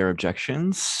to your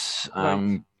objections.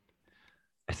 Right.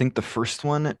 I think the first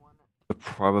one would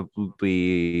probably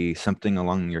be something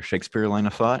along your Shakespeare line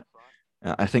of thought.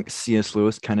 I think C.S.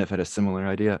 Lewis kind of had a similar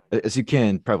idea. As you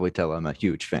can probably tell, I'm a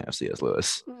huge fan of C.S.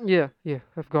 Lewis. Yeah, yeah,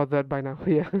 I've got that by now.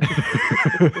 Yeah.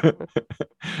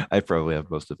 I probably have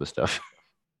most of his stuff.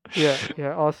 Yeah,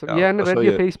 yeah, awesome. Yeah, I'll, and I I'll show read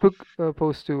your you. Facebook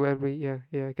post too, where we, yeah,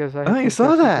 because I Oh, had you some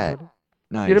saw questions that? about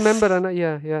it. You remember, Nice. and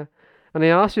yeah. And I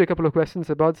asked you a couple of questions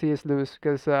about C.S. Lewis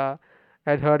because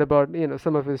I'd heard about,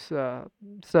 some of his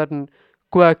certain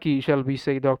quirky, shall we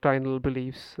say, doctrinal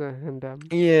beliefs, and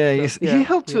Yeah, so he yeah,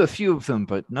 held to yeah, a few of them,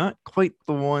 but not quite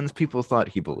the ones people thought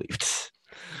he believed,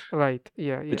 right,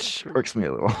 yeah, which true, irks me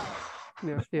a little.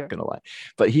 yeah, Not yeah, gonna lie.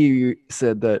 But he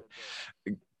said that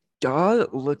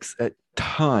God looks at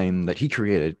time that he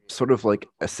created sort of like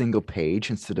a single page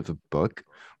instead of a book.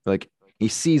 Like he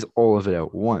sees all of it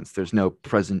at once. There's no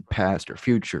present, past, or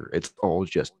future. It's all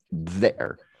just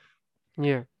there.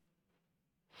 yeah,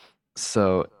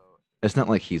 So it's not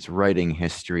like he's writing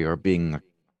history or being a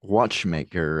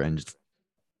watchmaker and just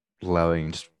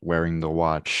allowing, just wearing the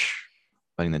watch,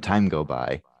 letting the time go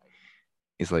by.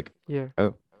 He's like, yeah,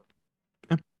 oh,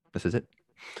 yeah, this is it.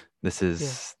 This yeah,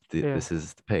 is yeah, this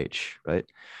is the page, right?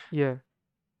 yeah,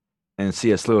 And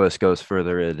C.S. Lewis goes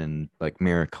further in like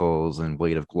Miracles and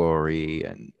Weight of Glory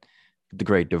and The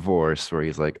Great Divorce, where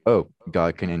he's like, oh,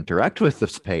 God can interact with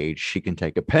this page. He can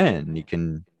take a pen, he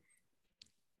can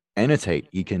annotate,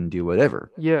 he can do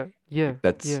whatever. yeah, yeah,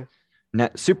 That's yeah,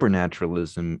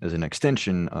 supernaturalism is an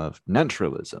extension of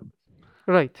naturalism.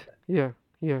 right, yeah,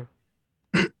 yeah,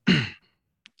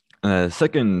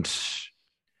 Second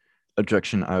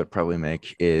objection I would probably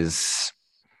make is,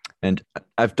 and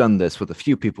I've done this with a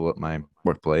few people at my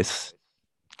workplace,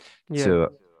 yeah,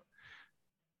 to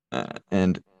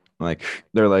and like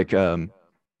they're like,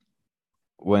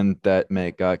 when that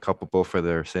make God culpable for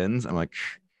their sins, I'm like,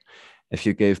 if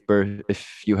you gave birth,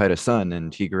 if you had a son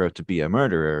and he grew up to be a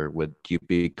murderer, would you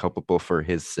be culpable for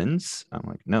his sins? I'm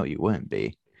like, no, you wouldn't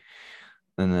be.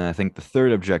 And then I think the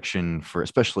third objection, for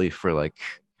especially for like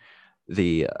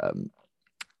the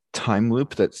time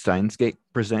loop that Steins Gate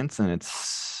presents and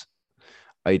its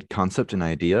concept and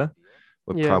idea,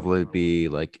 would yeah, probably be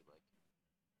like,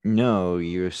 no,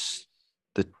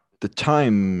 the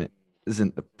time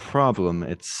isn't the problem.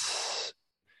 It's,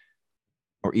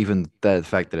 or even the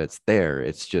fact that it's there.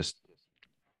 It's just,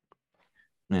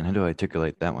 man, how do I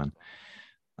articulate that one?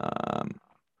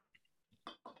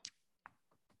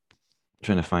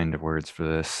 Trying to find the words for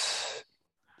this.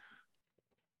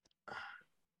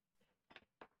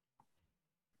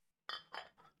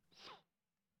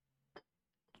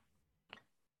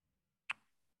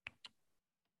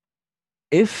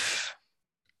 If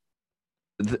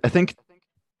I think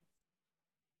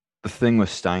the thing with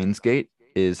Steins Gate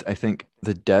is, I think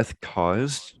the death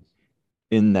caused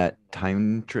in that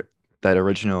that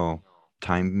original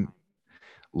time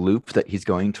loop that he's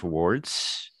going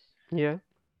towards, yeah,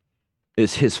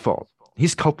 is his fault.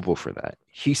 He's culpable for that.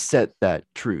 He set that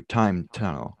true time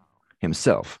tunnel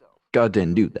himself. God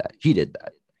didn't do that. He did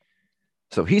that.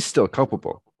 So he's still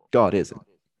culpable. God isn't.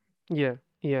 yeah,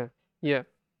 yeah, yeah,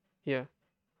 yeah,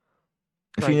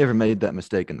 If he right. never made that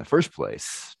mistake in the first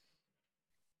place,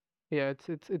 Yeah,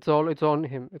 it's on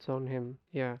him. It's on him.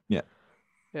 Yeah. yeah.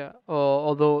 Yeah.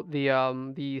 Although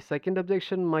the second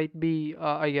objection might be,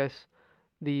 I guess,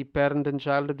 the parent and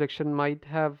child objection might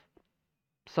have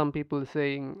some people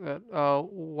saying that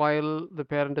while the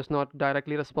parent is not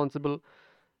directly responsible,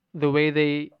 the way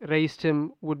they raised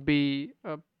him would be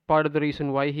part of the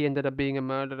reason why he ended up being a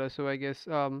murderer. So I guess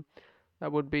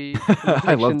that would be an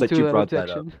I love objection that to you that brought that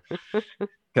up objection.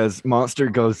 because Monster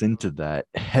goes into that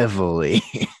heavily.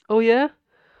 Oh yeah,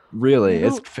 Really, you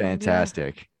it's know, yeah.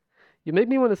 fantastic. You make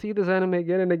me want to see this anime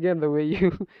again and again the way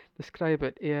you describe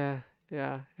it. Yeah,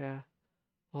 yeah, yeah.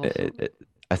 It, Awesome. it,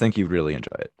 I think you really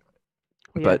enjoy it.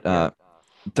 Oh, yeah, But yeah,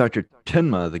 Dr.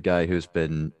 Tenma, the guy who's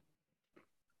been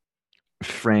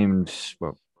framed,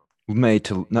 well, made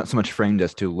to not so much framed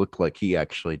as to look like he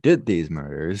actually did these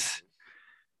murders,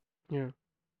 yeah,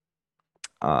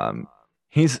 um,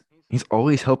 he's he's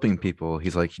always helping people.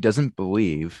 He's like he doesn't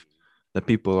believe that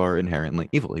people are inherently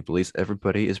evil. He believes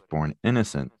everybody is born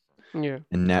innocent yeah,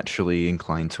 and naturally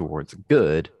inclined towards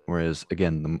good. Whereas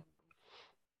again, the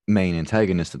main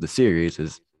antagonist of the series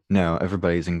is no,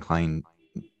 everybody's inclined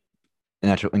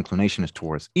natural inclination is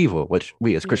towards evil, which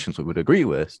we as yeah, Christians would agree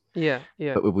with, yeah,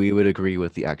 yeah. but we would agree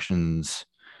with the actions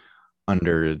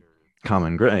under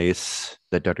common grace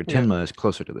that Dr. Yeah. Tenma is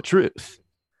closer to the truth.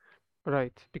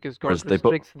 Right, because God Whereas they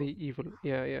both, restricts the evil.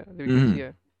 Yeah, yeah. Because mm,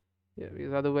 yeah, yeah.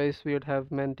 Because otherwise we would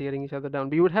have men tearing each other down.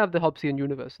 We would have the Hobbesian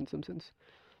universe in some sense.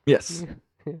 yes, Yeah,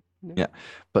 yeah, yeah. yeah,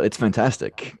 but it's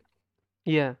fantastic.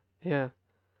 Yeah, yeah.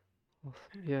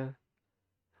 Awesome. Yeah.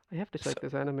 I have to So, check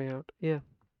this anime out. Yeah.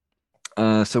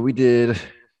 so we did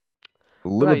a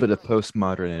little Right. bit of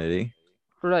postmodernity.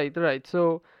 Right, right.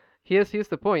 So here's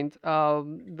the point.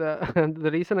 The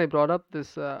the reason I brought up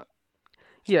this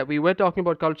yeah, we were talking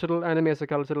about cultural anime as a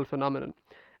cultural phenomenon,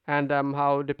 and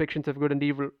how depictions of good and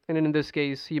evil, and in this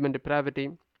case, human depravity,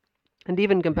 and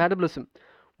even compatibilism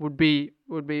would be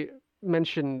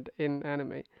mentioned in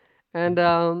anime, and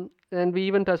we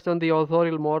even touched on the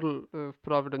authorial model of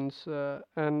providence,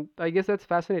 and I guess that's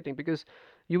fascinating because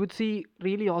you would see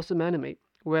really awesome anime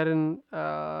wherein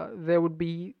there would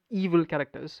be evil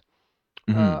characters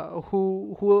Mm-hmm.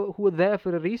 who are there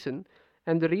for a reason,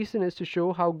 and the reason is to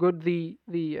show how good the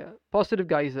positive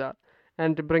guys are,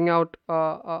 and to bring out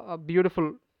a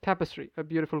beautiful tapestry, a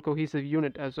beautiful cohesive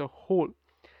unit as a whole.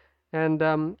 And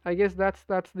I guess that's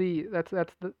the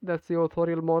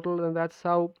authorial model, and that's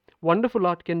how wonderful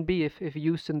art can be if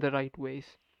used in the right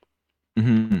ways.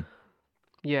 Mm-hmm.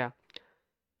 Yeah,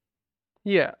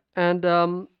 yeah. And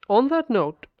on that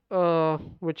note,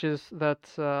 which is that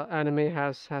anime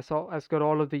has got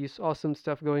all of these awesome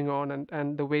stuff going on,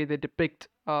 and the way they depict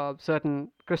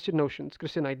certain Christian notions,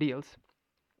 Christian ideals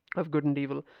of good and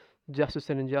evil, justice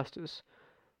and injustice.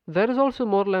 There is also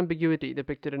moral ambiguity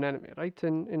depicted in anime, right?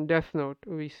 In Death Note,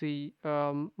 we see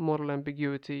moral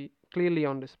ambiguity clearly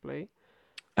on display.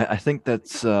 I think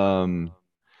that's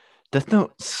Death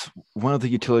Note's one of the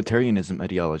utilitarianism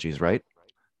ideologies, right?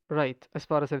 Right, as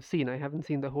far as I've seen, I haven't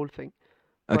seen the whole thing,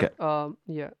 Okay. but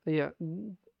yeah, yeah.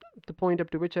 The point up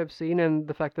to which I've seen and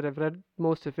the fact that I've read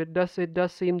most of it does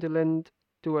seem to lend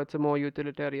towards a more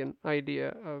utilitarian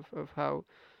idea of how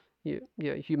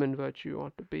yeah, human virtue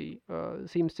ought to be.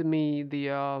 Seems to me the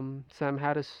Sam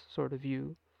Harris sort of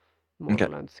view, Okay.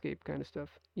 moral landscape kind of stuff.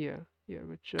 Yeah, yeah,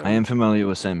 which I am familiar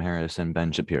with Sam Harris and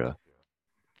Ben Shapiro.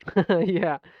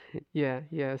 yeah, yeah,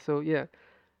 yeah. So yeah,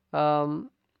 um,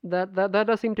 that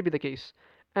does seem to be the case.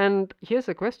 And here's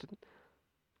a question: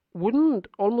 wouldn't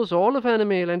almost all of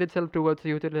anime lend itself towards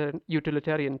the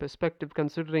utilitarian perspective,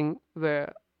 considering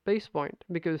their base point?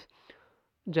 Because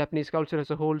Japanese culture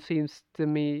as a whole seems to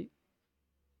me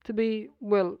to be,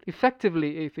 well,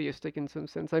 effectively atheistic in some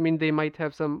sense. I mean, they might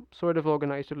have some sort of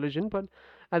organized religion, but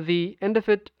at the end of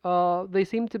it, they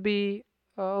seem to be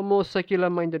a more secular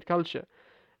minded culture.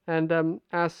 And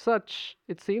as such,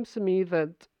 it seems to me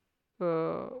that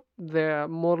their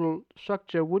moral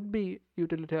structure would be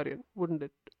utilitarian, wouldn't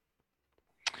it?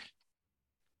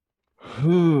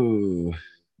 Whew.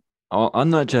 I'm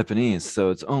not Japanese, so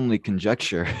it's only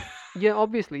conjecture. Yeah,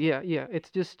 obviously, yeah, yeah. It's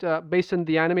just based on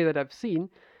the anime that I've seen,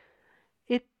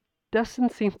 it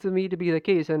doesn't seem to me to be the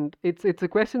case, and it's a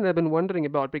question I've been wondering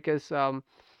about because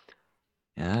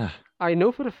Yeah. I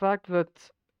know for a fact that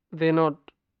they're not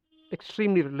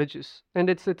extremely religious, and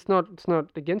it's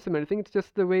not against them or anything. It's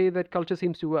just the way that culture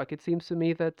seems to work. It seems to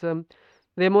me that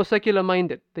they're more secular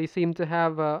minded. They seem to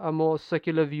have a more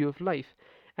secular view of life,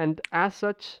 and as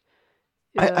such,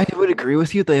 I uh, would agree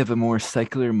with you. They have a more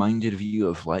secular minded view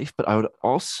of life, but I would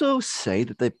also say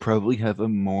that they probably have a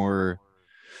more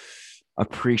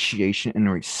appreciation and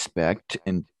respect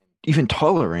and even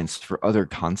tolerance for other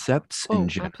concepts in oh,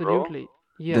 general absolutely,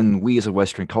 yeah, than we as a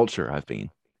Western culture have been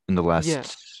in the yeah.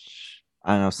 last,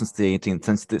 I don't know, since the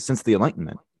 18th, since the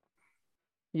Enlightenment.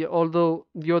 Yeah, although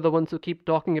you're the ones who keep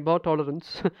talking about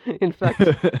tolerance. In fact,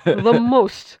 the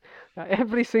most.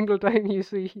 Every single time you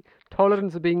see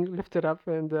tolerance being lifted up,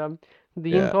 and the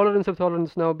Yeah, intolerance of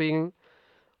tolerance now being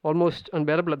almost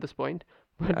unbearable at this point.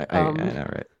 But I know,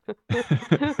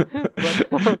 but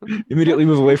right? Immediately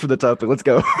move away from the topic. Let's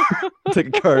go. Take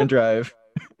a car and drive.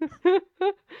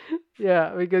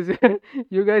 yeah, because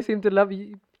you guys seem to love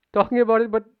talking about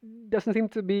it, but doesn't seem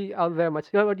to be out there much.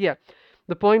 Yeah, but yeah,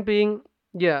 the point being,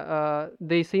 yeah,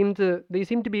 they seem to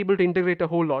be able to integrate a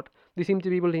whole lot. They seem to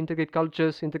be able to integrate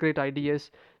cultures, integrate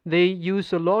ideas. They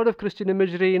use a lot of Christian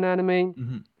imagery in anime,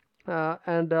 Mhm.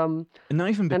 and And not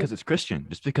even and because it's Christian,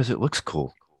 just because it looks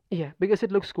cool. yeah, because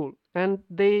it looks cool, and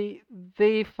they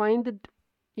find it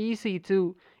easy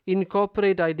to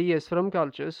incorporate ideas from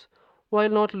cultures while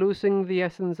not losing the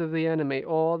essence of the anime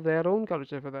or their own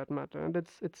culture for that matter. And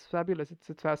it's fabulous.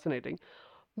 It's fascinating.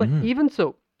 But Hmm. even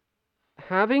so,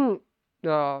 having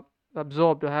uh,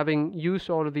 absorbed or having used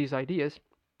all of these ideas,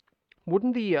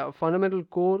 wouldn't the fundamental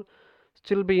core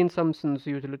still be in some sense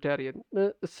utilitarian,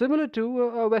 similar to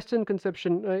a Western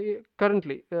conception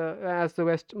currently, as the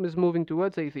West is moving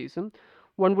towards atheism?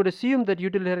 One would assume that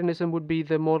utilitarianism would be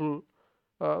the moral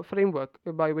framework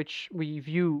by which we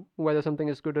view whether something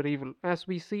is good or evil, as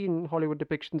we see in Hollywood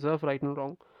depictions of right and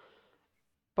wrong.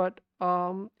 But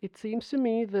it seems to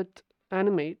me that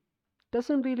anime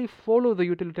doesn't really follow the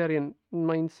utilitarian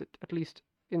mindset, at least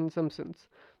in some sense.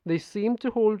 They seem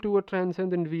to hold to a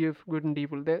transcendent view of good and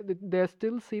evil. There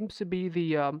still seems to be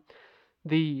the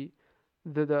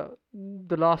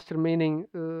the last remaining,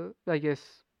 I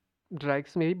guess,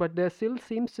 drags maybe, but there still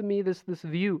seems to me this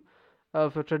view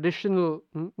of a traditional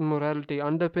morality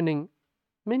underpinning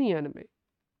many anime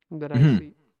that I Hmm.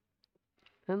 see,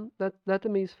 and that to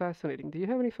me is fascinating. Do you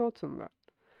have any thoughts on that?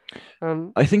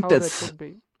 And I think how that that's could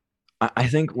be? I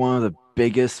think one of the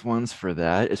biggest ones for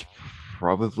that is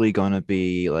probably gonna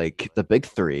be like the big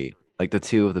three, like the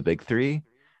two of the big three,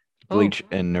 Oh, Bleach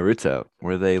and Naruto,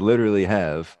 where they literally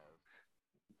have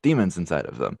demons inside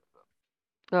of them.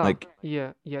 ah, Like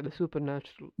yeah, yeah, the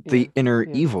supernatural. Yeah, the inner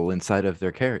yeah, evil inside of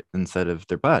their inside of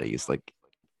their bodies. Like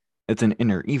it's an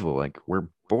inner evil. Like we're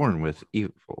born with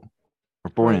evil.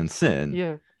 We're born in right. sin.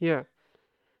 Yeah, yeah,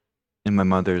 In my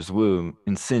mother's womb,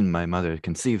 in sin, my mother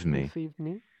conceived me. conceived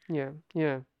me. Yeah,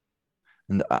 yeah,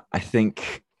 And I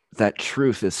think that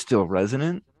truth is still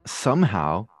resonant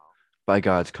somehow by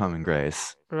God's common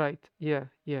grace right. Yeah,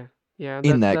 yeah, yeah. And in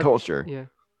that's that that's culture. yeah,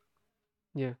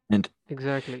 yeah, And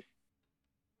exactly.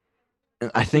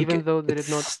 I think Even though they did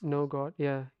not know God.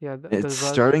 Yeah, yeah. it's The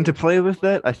verse. starting to Yeah, play with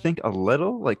that, I think a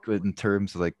little, like in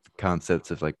terms of like the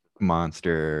concepts of like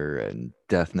Monster and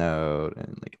Death Note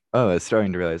and like, oh, it's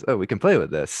starting to realize, oh, we can play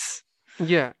with this.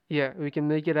 yeah, yeah. We can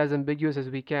make it as ambiguous as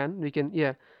we can. We can,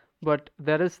 yeah. But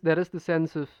there is the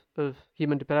sense of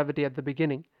human depravity at the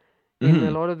beginning in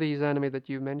a Hmm. lot of these anime that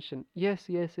you mentioned. Yes,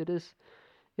 yes, it is.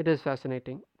 It is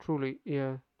fascinating. Truly,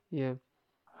 yeah, yeah.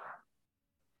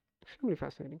 Extremely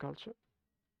fascinating culture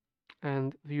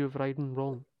and view of right and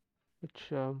wrong,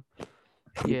 which,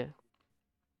 yeah,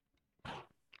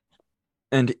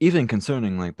 And even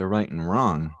concerning like the right and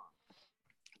wrong,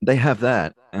 they have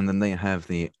that, and then they have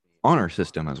the honor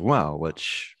system as well,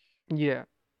 which yeah,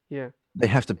 yeah, they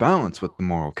have to balance with the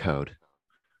moral code,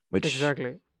 which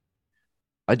exactly.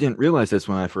 I didn't realize this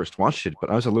when I first watched it, but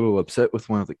I was a little upset with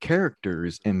one of the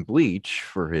characters in Bleach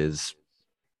for his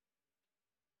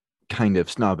kind of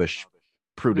snobbish,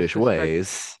 prudish Disrespect.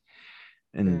 ways.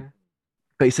 And Yeah,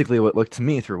 basically, what looked to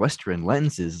me through Western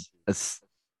lenses a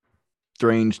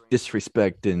strange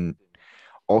disrespect and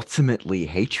ultimately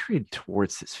hatred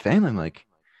towards his family. I'm like,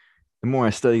 the more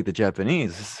I study the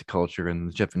Japanese culture and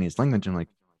the Japanese language, I'm like,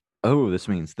 oh, this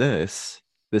means this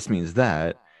means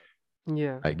that.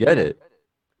 yeah, I get yeah, it.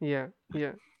 yeah,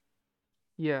 yeah,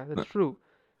 yeah. That's true.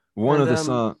 One And of the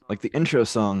song, like the intro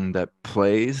song that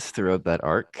plays throughout that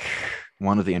arc,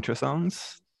 one of the intro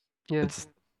songs, yeah, it's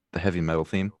the heavy metal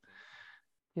theme.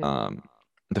 yeah. Um,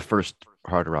 the first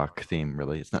hard rock theme,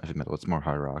 really. It's not heavy metal, it's more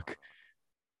hard rock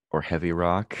or heavy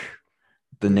rock.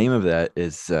 The Hmm. name of that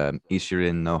is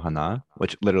Ishirin no Hana,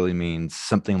 which literally means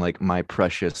something like my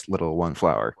precious little one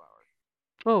flower.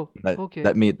 Oh, That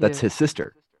okay. that's Yeah. his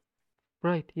sister,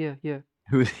 Right. Yeah. Yeah.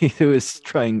 who who is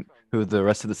trying, who the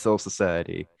rest of the Soul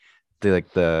Society,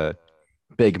 the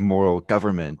big moral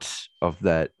government of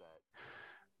that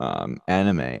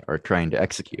anime are trying to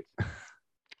execute.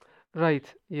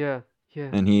 Right. Yeah.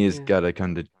 Yeah. And he's Yeah. got to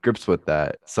come to grips with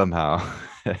that somehow.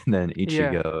 And then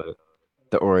Yeah. Ichigo,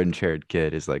 the orange haired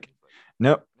kid, is like,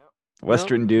 nope,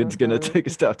 Nope, Western it's dude's not gonna having take a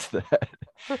it. step to that.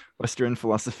 Western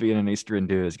philosophy and an Eastern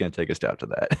dude is gonna take a step to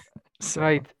that. So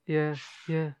Right. Yeah.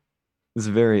 Yeah. it's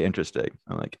very interesting.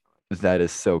 I'm like, that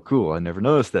is so cool. I never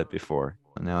noticed that before.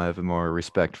 And now I have more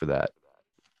respect for that.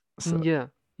 So Yeah,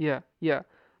 yeah, yeah.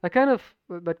 That kind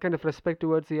of respect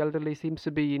towards the elderly seems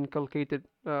to be inculcated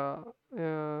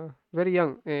very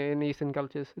young in Eastern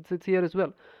cultures. It's here as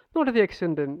well, not to the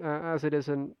extent as it is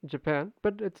in Japan,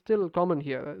 but it's still common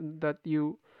here that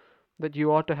you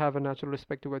ought to have a natural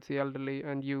respect towards the elderly,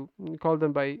 and you call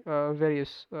them by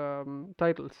various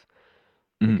titles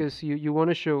mhm. because you want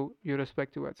to show your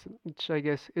respect towards them, which I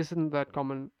guess isn't that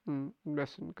common in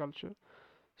Western culture.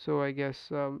 So I guess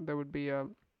there would be a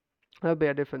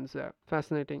difference there.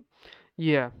 Fascinating.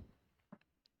 Yeah.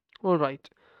 All right.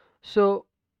 So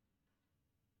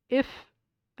if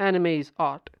anime is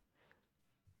art,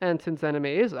 and since anime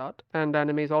is art, and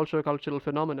anime is also a cultural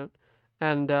phenomenon,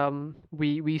 and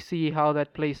we see how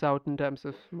that plays out in terms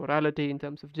of morality, in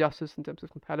terms of justice, in terms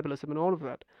of compatibilism, and all of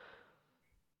that.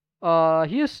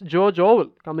 Here's George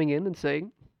Orwell coming in and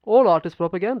saying all art is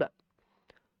propaganda.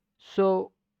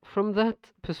 So from that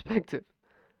perspective,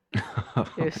 Oh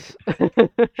my is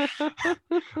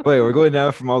Wait, we're going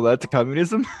now from all that to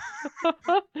communism?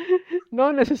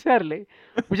 not necessarily.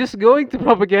 We're just going to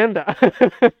propaganda.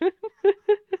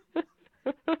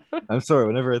 I'm sorry,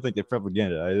 whenever I think of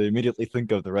propaganda, I immediately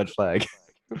think of the red flag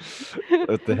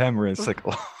with the hammer and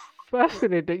sickle.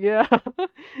 Fascinating, yeah.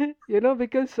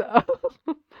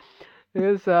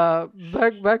 Because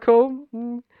back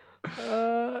home,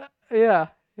 yeah,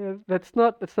 yeah, that's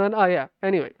not. Ah, yeah.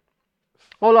 Anyway,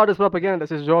 all art is propaganda.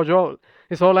 Says George Orwell.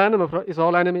 It's all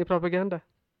anime propaganda.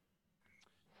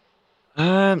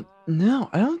 No,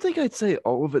 I don't think I'd say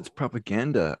all of it's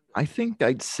propaganda. I think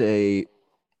I'd say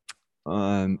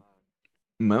um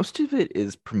most of it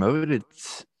is promoted,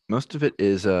 most of it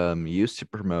is used to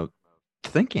promote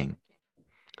thinking.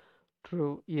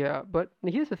 True, yeah. But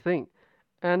here's the thing,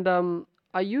 and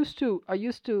I used to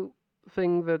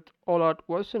think that all art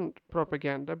wasn't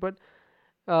propaganda, but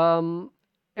um,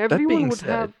 That everyone being would said,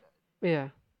 have, yeah,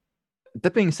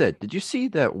 did you see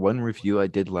that one review I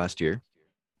did last year?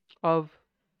 of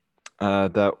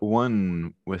That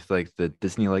one with like the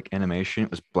Disney like animation,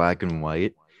 it was black and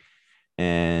white,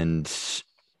 and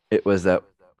it was that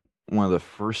one of the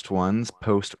first ones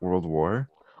post World War.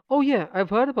 oh yeah, I've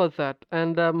heard about that,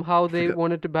 and how I they forgot.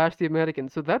 wanted to bash the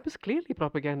Americans. So that was clearly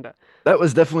propaganda. That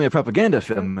was definitely a propaganda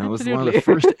film. It was one of the Absolutely.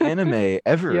 first anime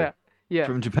ever Yeah, yeah,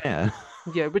 from Japan.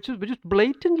 yeah. Which is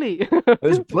blatantly. It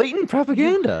was blatant You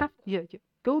propaganda. have, yeah, yeah.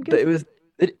 Go It against it. was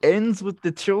it ends with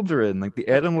the children, like the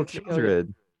animal Absolutely. Oh yeah.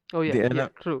 children, Oh yeah. the Yeah. anim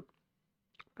True.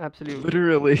 Absolutely.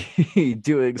 literally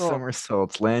doing Oh.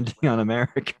 somersaults, landing on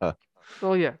America,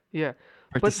 Oh yeah, yeah.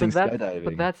 But practicing but that's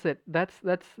but skydiving. that's it.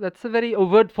 That's a very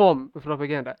overt form of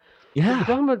propaganda. We're Yeah,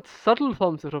 talking about subtle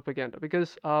forms of propaganda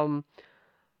because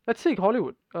let's take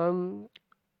Hollywood.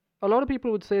 A lot of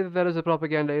people would say that there is a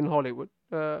propaganda in Hollywood.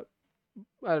 I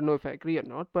don't know if I agree or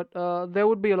not, but there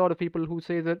would be a lot of people who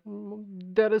say that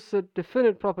there is a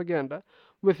definite propaganda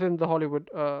within the Hollywood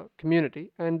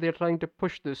community, and they're trying to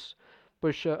push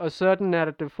a certain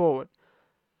narrative forward.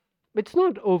 It's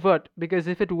not overt because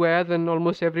if it were, then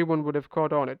almost everyone would have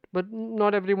caught on it. But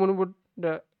not everyone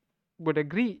would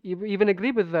agree, even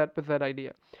agree with that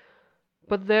idea.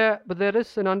 But there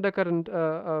is an undercurrent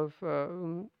of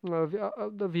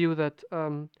the view that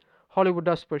Hollywood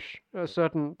does push a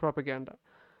certain propaganda,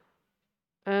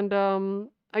 and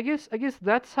I guess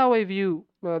that's how I view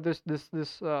this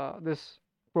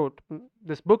quote,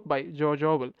 this book by George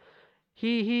Orwell.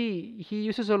 He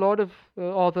uses a lot of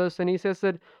authors, and he says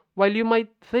that while you might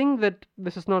think that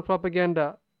this is not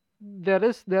propaganda, there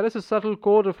is a subtle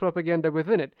core of propaganda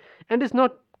within it, and it's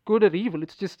not good or evil.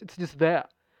 It's just there.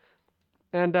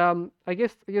 And I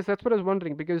guess that's what I was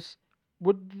wondering, because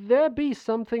would there be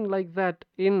something like that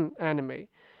in anime?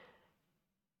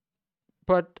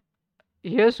 But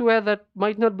here's where that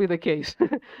might not be the case.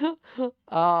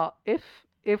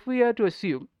 If we are to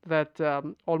assume that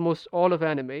almost all of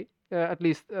anime, at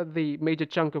least the major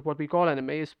chunk of what we call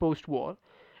anime, is post-war,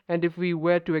 and if we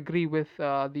were to agree with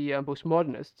the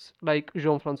postmodernists like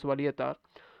Jean-François Lyotard,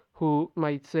 who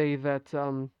might say that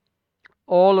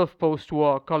all of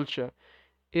post-war culture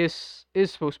is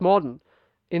postmodern,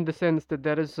 in the sense that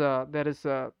there is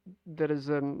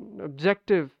an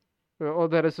objective, or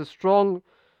there is a strong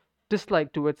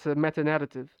dislike towards a meta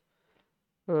narrative,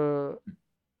 uh,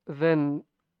 then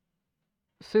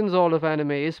since all of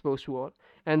anime is post-war,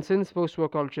 and since post-war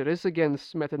culture is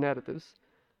against meta narratives,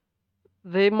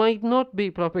 they might not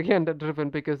be propaganda driven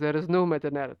because there is no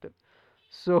meta narrative.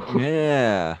 So,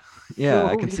 yeah, yeah. so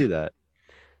I can we, see that.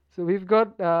 So we've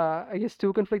got, I guess,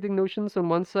 two conflicting notions. On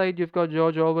one side, you've got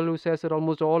George Orwell, who says that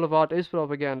almost all of art is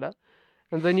propaganda,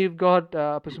 and then you've got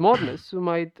postmodernists who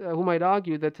might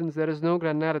argue that since there is no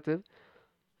grand narrative,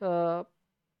 uh,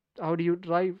 how do you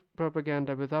drive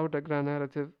propaganda without a grand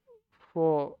narrative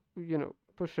for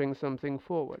pushing something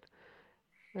forward?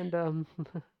 And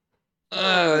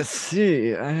Let's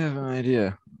see. I have an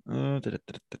idea.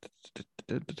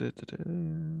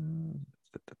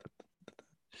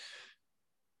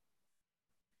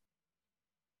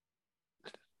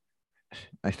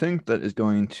 I think that is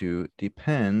going to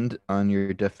depend on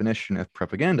your definition of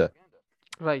propaganda.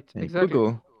 right, And exactly.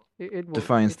 Google It will.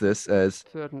 defines It this as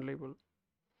certainly will.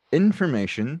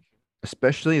 information,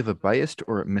 especially of a biased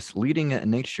or misleading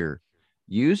nature,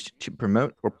 used to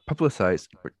promote or publicize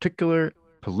a particular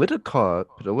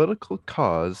political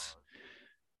cause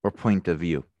or point of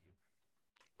view.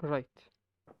 Right.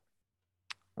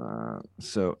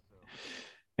 So,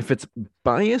 if it's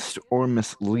biased or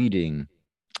misleading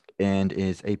and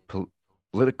is a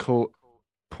political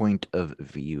point of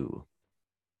view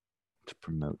to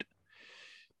promote.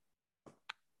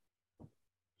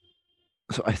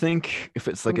 So I think if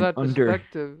it's From like an that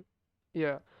perspective,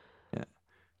 yeah, yeah,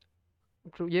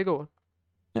 true. Yeah, go on.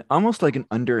 almost like an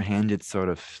underhanded sort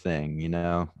of thing,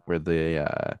 where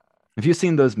have you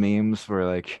seen those memes where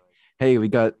like, hey,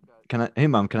 hey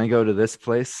mom, can I go to this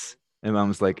place? And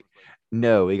mom's like,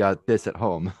 no, we got this at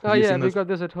home. Oh Have you yeah, seen we those? got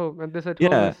this at home, and this at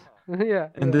home Yeah. is yeah,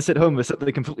 And yeah, this at home is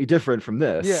something completely different from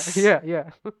yeah, this. yeah,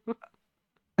 yeah,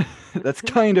 That's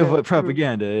kind of yeah. what True.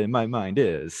 propaganda in my mind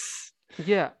is.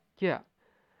 Yeah, yeah.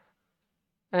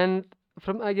 And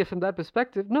from I guess from that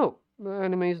perspective, no,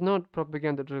 anime is not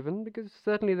propaganda driven because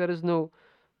certainly there is no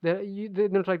they're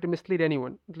not trying to mislead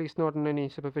anyone, at least not on any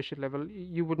superficial level.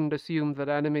 You wouldn't assume that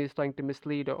anime is trying to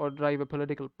mislead or drive a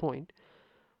political point.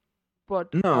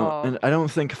 But No, and I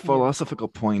don't think yeah, philosophical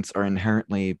points are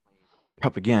inherently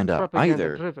propaganda propaganda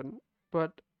either. driven.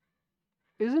 But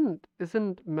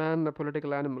isn't man a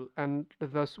political animal, and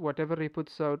thus whatever he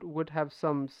puts out would have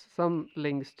some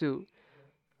links to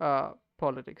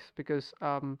politics because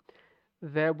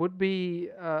there would be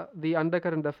the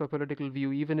undercurrent of a political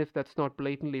view, even if that's not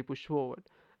blatantly pushed forward.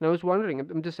 And I was wondering,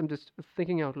 I'm just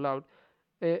thinking out loud.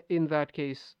 In that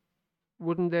case,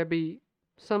 wouldn't there be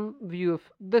some view of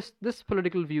this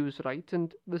political view is right,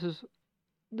 and this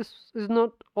is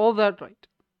not all that right?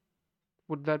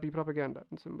 Would that be propaganda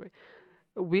in some way?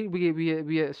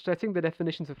 We are stretching the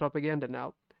definitions of propaganda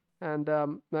now, and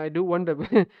I do wonder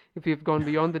if we've gone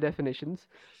beyond the definitions.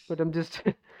 But I'm just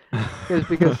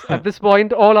because at this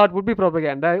point all art would be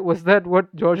propaganda. Was that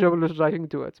what George Orwell was driving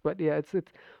towards? But yeah, it's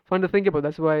fun to think about.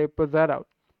 That's why I put that out.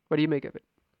 What do you make of it?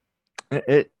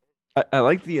 it I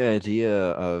like the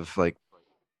idea of like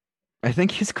I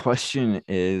think his question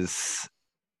is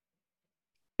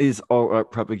all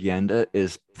art propaganda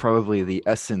is probably the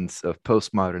essence of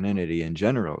postmodernity in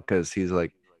general because he's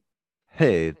like,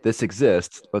 hey, this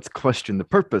exists, let's question the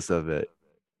purpose of it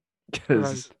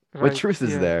Right, because what right, truth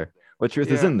is yeah, there, what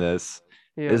truth is yeah, in this,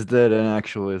 yeah, is that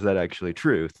actually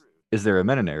truth, is there a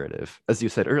meta narrative as you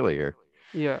said earlier,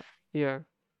 yeah, yeah.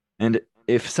 and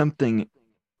if something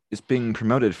is being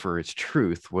promoted for its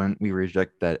truth, wouldn't we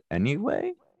reject that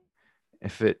anyway?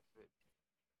 If it,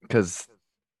 because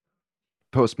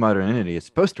postmodernity is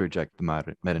supposed to reject the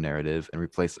meta narrative and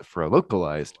replace it for a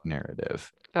localized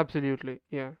narrative. Absolutely,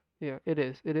 yeah, yeah. It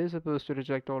is. It is supposed to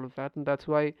reject all of that, and that's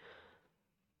why.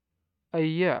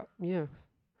 Yeah, yeah.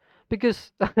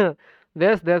 Because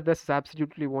there's this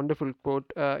absolutely wonderful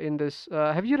quote in this.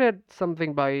 Have you read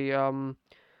something by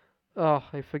oh,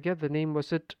 I forget the name.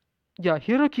 Was it? Yeah,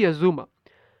 Hiroki Azuma.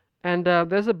 And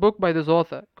there's a book by this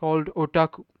author called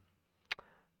Otaku.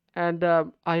 And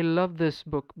I love this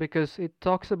book because it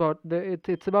talks about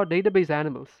it's about database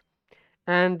animals.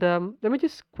 And let me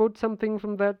just quote something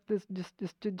from that. This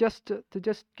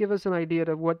just give us an idea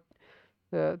of what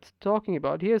it's talking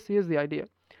about. Here's the idea.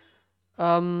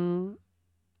 Um,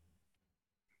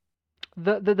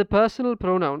 the personal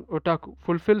pronoun otaku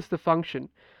fulfills the function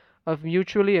of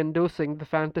mutually endorsing the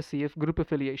fantasy of group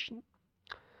affiliation.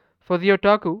 For the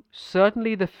otaku,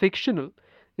 certainly the fictional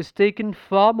is taken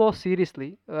far more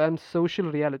seriously than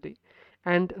social reality,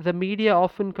 and the media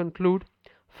often conclude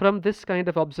from this kind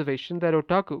of observation that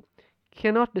otaku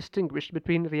cannot distinguish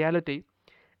between reality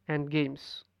and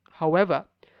games. However,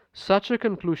 such a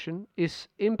conclusion is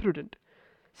imprudent.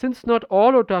 Since not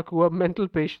all otaku are mental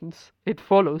patients, it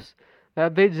follows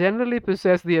that they generally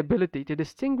possess the ability to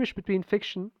distinguish between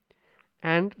fiction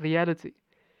and reality.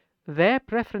 Their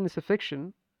preference for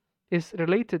fiction is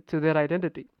related to their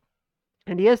identity.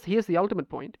 And here's the ultimate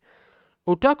point.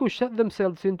 Otaku shut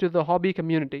themselves into the hobby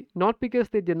community not because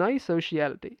they deny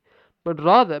sociality, but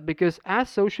rather because as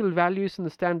social values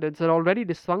and standards are already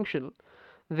dysfunctional,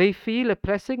 they feel a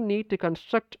pressing need to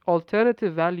construct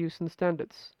alternative values and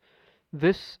standards.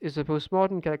 This is a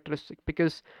postmodern characteristic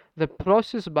because the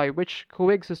process by which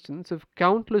coexistence of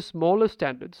countless smaller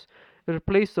standards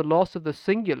replace the loss of the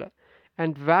singular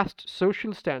and vast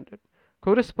social standard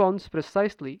corresponds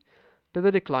precisely to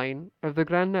the decline of the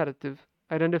grand narrative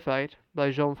identified by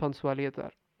Jean-Francois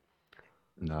Lyotard.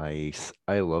 Nice.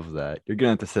 I love that. You're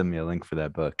gonna have to send me a link for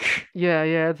that book. Yeah,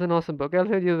 yeah, it's an awesome book. I'll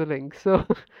send you the link. So,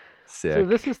 so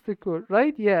this Sick. is the quote,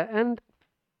 right? Yeah, and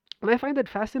I find that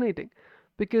fascinating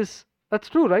because that's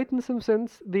true, right? In some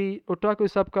sense, the otaku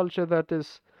subculture that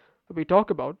is we talk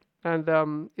about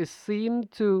and is seen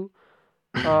to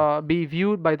be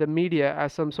viewed by the media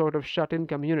as some sort of shut-in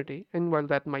community. And while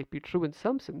that might be true in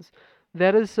some sense,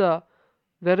 there is a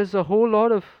a whole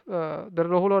lot of there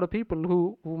are a whole lot of people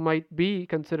who might be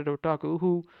considered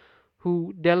otaku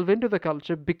who delve into the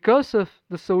culture because of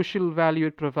the social value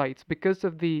it provides, because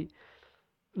of the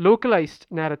localized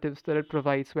narratives that it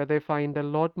provides, where they find a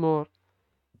lot more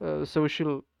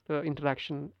social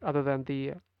interaction other than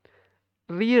the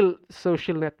real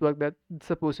social network that's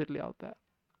supposedly out there.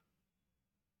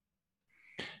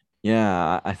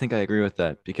 Yeah, I think I agree with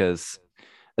that because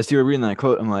as you were reading that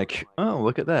quote, I'm like, oh,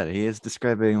 look at that. He is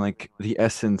describing like the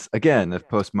essence again of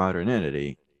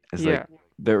postmodernity. It's like Yeah,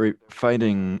 they're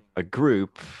finding a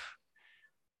group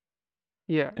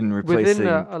yeah. and Within replacing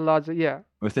a larger, yeah,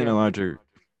 within a yeah, larger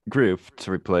group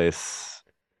to replace,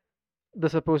 the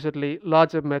supposedly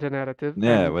larger meta narrative,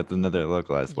 yeah, and with another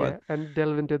localized one. yeah, and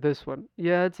delve into this one.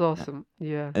 Yeah, it's Yeah. awesome.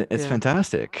 Yeah, It's yeah,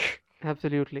 fantastic.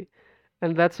 absolutely.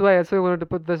 And that's why I wanted to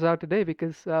put this out today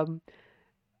because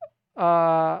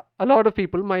a lot of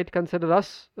people might consider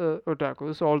us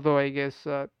otakus, although I guess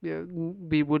yeah,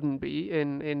 we wouldn't be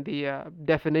in the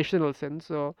definitional sense.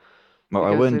 So Well,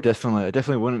 because it I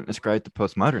definitely wouldn't ascribe to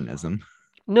postmodernism.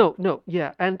 no, no,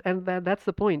 yeah, and that's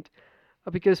the point.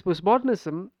 Because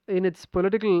postmodernism, in its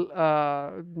political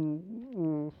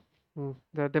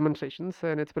the demonstrations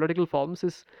and its political forms,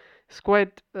 is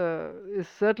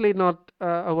certainly not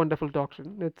a wonderful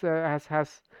doctrine. It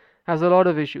has a lot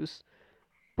of issues,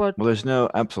 Well, but there's no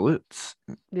absolutes.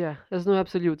 yeah, there's no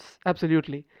absolutes,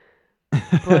 absolutely.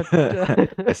 But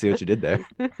I see what you did there.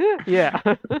 yeah,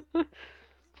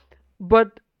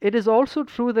 but it is also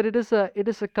true that it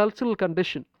is a cultural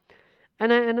condition.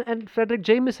 And Frederick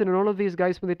Jameson and all of these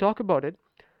guys, when they talk about it,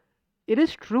 it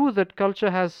is true that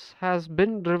culture has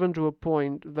been driven to a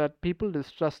point that people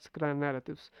distrust grand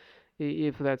narratives.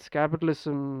 If that's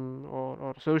capitalism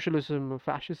or socialism or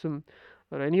fascism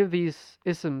or any of these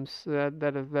isms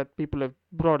that people have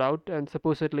brought out and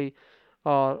supposedly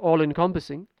are all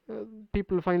encompassing,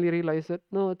 people finally realize that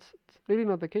no, it's really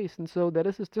not the case, and so there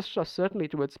is this distrust certainly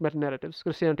towards meta narratives,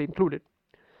 Christianity included,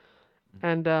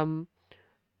 and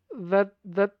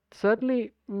that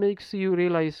certainly makes you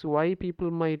realize why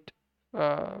people might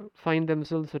find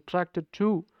themselves attracted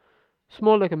to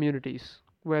smaller communities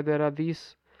where there are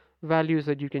these values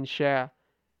that you can share.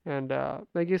 And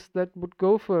I guess that would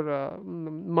go for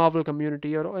Marvel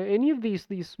community or any of these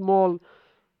small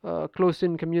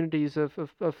close-in communities of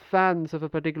fans of a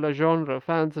particular genre,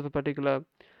 fans of a particular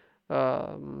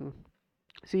um,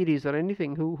 series or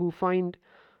anything who find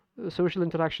social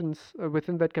interactions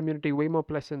within that community way more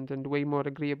pleasant and way more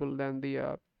agreeable than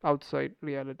the outside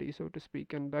reality, so to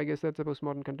speak. And I guess that's a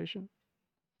postmodern condition.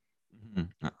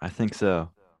 I think so.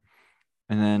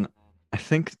 And then I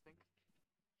think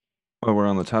while we're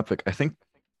on the topic, I think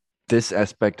this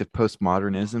aspect of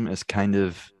postmodernism is kind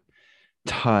of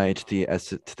tied to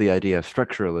to the idea of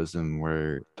structuralism,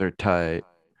 where they're tied,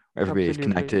 everybody's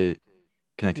Absolutely.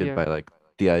 connected Yeah. by like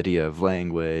the idea of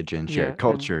language and Yeah. shared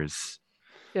And cultures.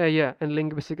 yeah, yeah. And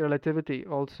linguistic relativity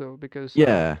also, because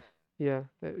Yeah. yeah,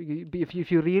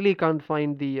 if you really can't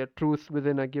find the truth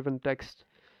within a given text,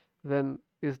 then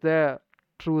is there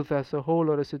truth as a whole,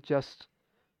 or is it just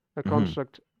a hmm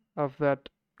construct of that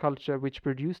culture which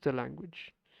produced the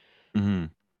language? hmm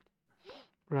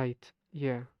Right.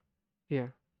 Yeah. Yeah.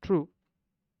 True.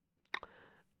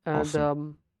 And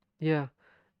Awesome. yeah,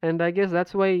 and I guess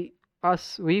that's why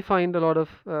us we find a lot of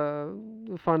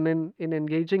fun in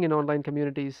engaging in online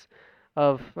communities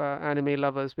of anime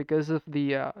lovers because of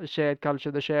the shared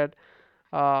culture, the shared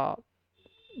uh,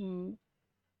 mm,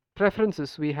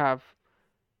 preferences we have.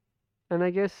 And I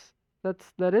guess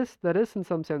that is in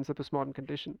some sense a postmodern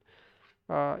condition.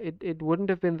 It wouldn't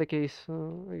have been the case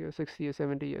I guess 60 or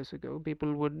 70 years ago.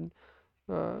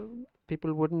 Uh,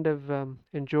 people wouldn't have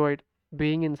enjoyed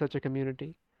being in such a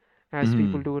community as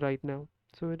people hmm do right now.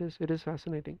 it is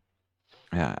fascinating.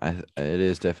 Yeah, it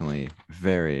is definitely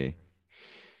very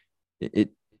it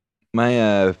my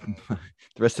the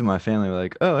rest of my family were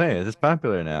like, "Oh, hey, is this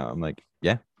popular now?" I'm like,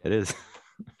 "Yeah, it is."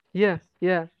 Yeah,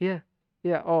 yeah, yeah,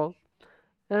 yeah. All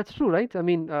that's true, right? I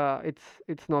mean,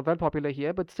 it's not that popular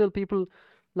here, but still people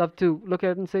love to look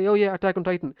at it and say, "Oh yeah, Attack on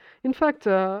Titan." In fact,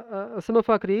 some of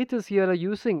our creators here are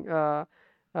using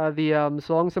the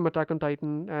songs from Attack on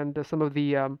Titan and some of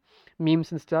the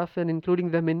memes and stuff, and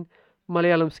including them in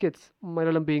Malayalam skits.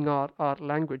 Malayalam being our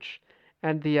language,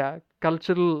 and the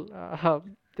cultural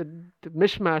the, the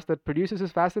mishmash that produces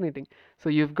is fascinating. So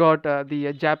you've got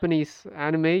the Japanese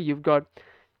anime, you've got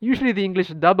usually the English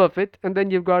dub of it, and then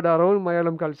you've got our own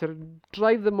Malayalam culture.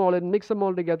 Drive them all and mix them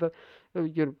all together.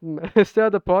 You stir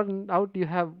the pot, and out you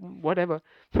have whatever.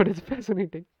 But it's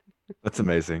fascinating. That's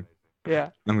amazing. Yeah,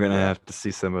 I'm gonna yeah. have to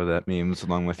see some of that memes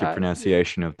along with your Uh,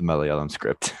 pronunciation of the Malayalam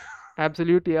script.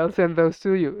 Absolutely, I'll send those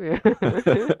to you.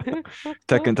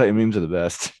 Tech and Titan memes are the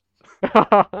best.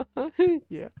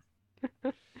 Yeah.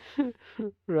 All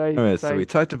Right, right, so we right.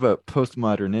 talked about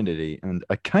postmodernity, and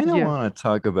I kind of Yeah. want to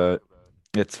talk about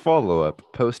its follow-up,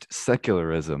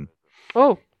 post-secularism,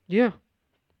 Oh, yeah.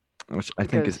 which I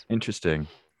think is Because interesting.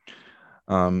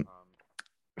 Um,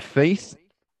 Faith,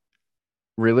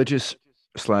 religious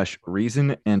slash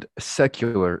reason, and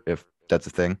secular, if that's a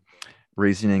thing,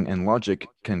 reasoning and logic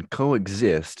can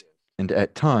coexist and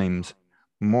at times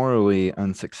morally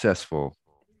unsuccessful.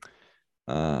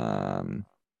 Um,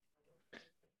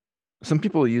 some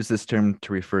people use this term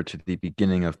to refer to the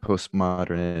beginning of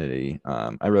postmodernity.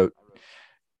 I wrote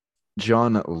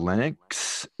John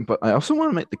Lennox, but I also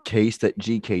want to make the case that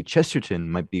G.K. Chesterton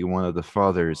might be one of the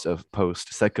fathers of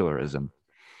post secularism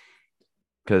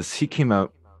because he came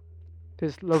out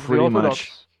there's a lot of the pretty much,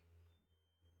 Orthodox.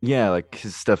 yeah, like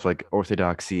his stuff like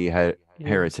orthodoxy, Yeah.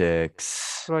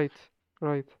 heretics, Right.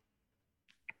 Right.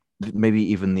 maybe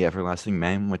even the everlasting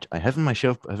man, which I have on my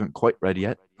shelf but haven't quite read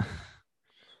yet.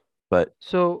 But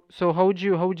So how would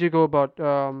you go about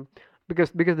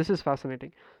because this is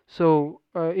fascinating. So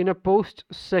in a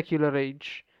post-secular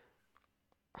age,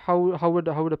 how would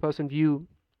a person view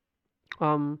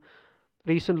um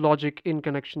recent logic in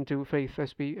connection to faith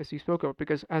as we spoke of?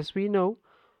 Because as we know,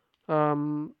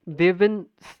 they've been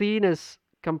seen as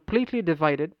completely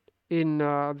divided in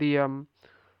the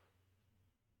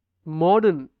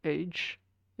modern age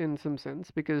in some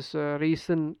sense because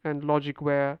reason and logic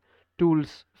were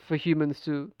tools for humans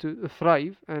to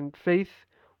thrive, and faith,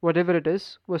 whatever it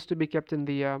is, was to be kept in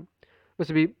the was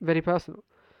to be very personal.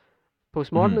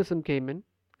 mhm, Postmodernism came in,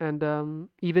 and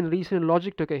even reason and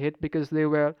logic took a hit because they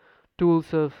were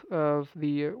tools of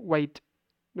the white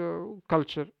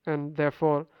culture, and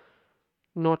therefore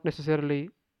not necessarily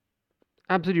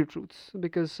absolute truths,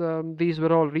 because these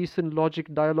were all recent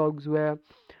logic dialogues where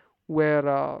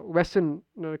Western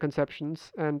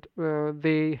conceptions, and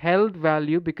they held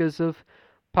value because of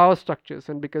power structures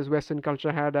and because Western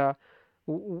culture had, I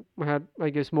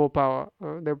guess, more power.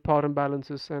 There were power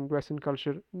imbalances, and Western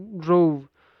culture drove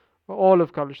all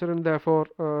of culture, and therefore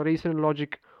reason and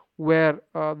logic were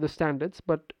the standards.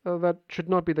 But that should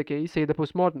not be the case, say the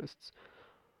postmodernists.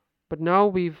 But now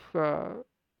we've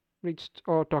reached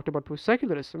or talked about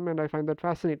post-secularism, and I find that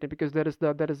fascinating because there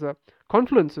is a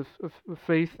confluence of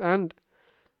faith and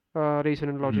reason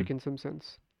and mhm. logic in some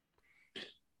sense.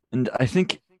 And I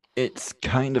think it's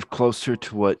kind of closer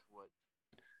to what,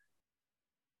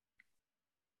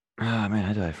 ah man,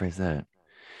 how do I phrase that?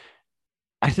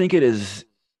 I think it is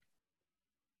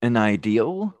an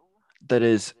ideal that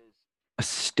is a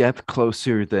step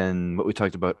closer than what we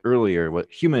talked about earlier,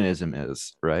 what humanism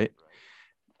is, right?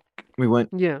 We went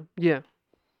Yeah, yeah.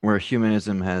 where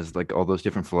humanism has like all those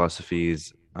different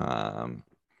philosophies.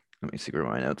 Let me see where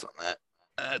my notes on that.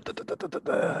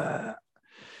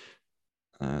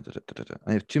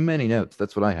 I have too many notes.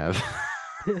 That's what I have.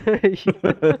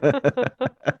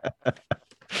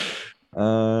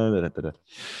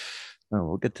 Oh,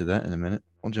 we'll get to that in a minute.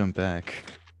 We'll jump back.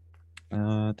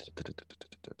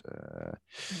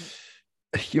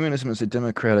 Humanism is a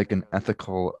democratic and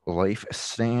ethical life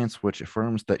stance which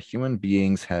affirms that human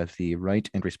beings have the right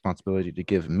and responsibility to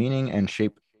give meaning and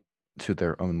shape to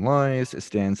their own lives. It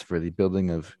stands for the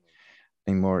building of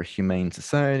a more humane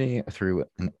society through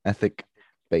an ethic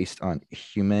based on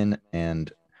human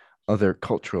and other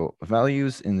cultural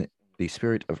values in the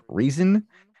spirit of reason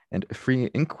and free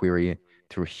inquiry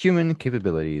through human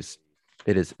capabilities.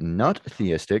 It is not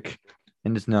theistic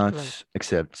and does Right. not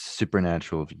accept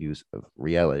supernatural views of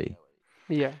reality.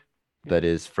 Yeah, yeah. That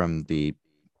is from the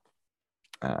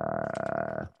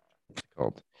what's it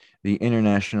called? The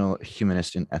International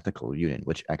Humanist and Ethical Union,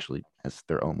 which actually has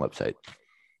their own website.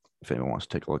 if anyone wants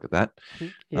to take a look at that.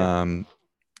 Yeah.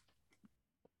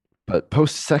 But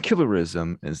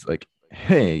post-secularism is like,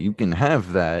 hey, you can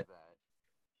have that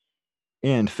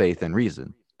and faith and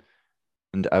reason.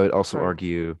 And I would also Right.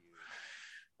 argue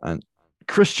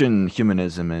Christian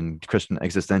humanism and Christian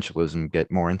existentialism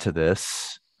get more into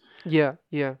this, Yeah.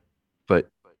 Yeah. but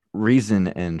reason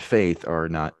and faith are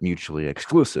not mutually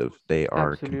exclusive. They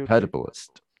are Absolutely.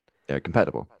 compatibilist. They're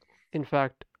compatible. In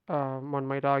fact, one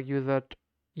might argue that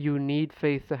you need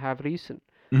faith to have reason.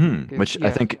 Because Which I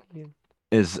yeah. think Yeah.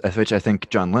 which I think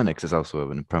John Lennox is also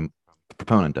a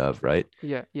proponent of, right?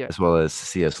 Yeah. Yeah. As well as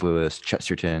C.S. Lewis,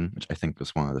 Chesterton, which I think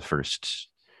was one of the first.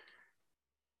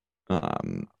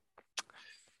 Um,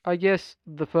 I guess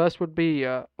the first would be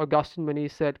Augustine when he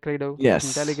said "Credo et yes,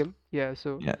 intelligam." Yeah.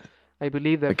 So yeah, I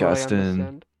believe, therefore I Augustine,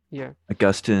 understand. Yeah.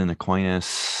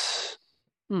 Aquinas.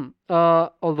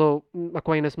 Although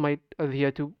Aquinas might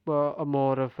adhere to a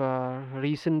more of a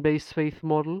reason-based faith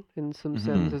model in some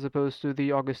sense, hmm as opposed to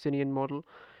the Augustinian model.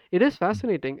 It is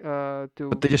fascinating But to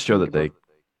they just show think that about.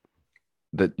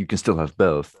 that you can still have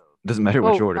both. Doesn't matter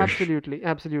which Oh, order. absolutely,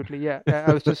 absolutely. Yeah,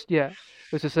 I was just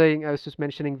saying, I was just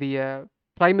mentioning the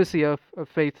primacy of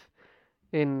faith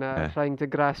in Yeah. trying to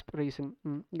grasp reason.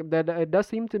 That it does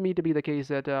seem to me to be the case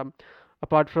that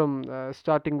apart from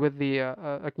starting with the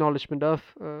acknowledgement of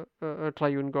a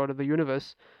triune God of the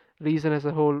universe, reason as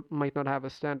a whole might not have a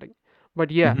standing. But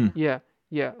yeah, hmm yeah,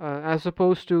 yeah. As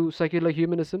opposed to secular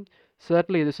humanism,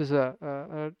 certainly this is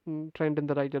a trend in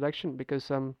the right direction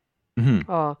because hmm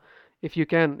uh, if you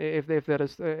can, if there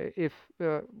is, if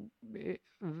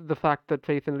the fact that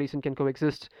faith and reason can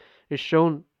coexist is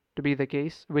shown to be the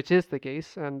case, which is the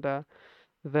case, and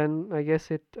then I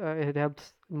guess it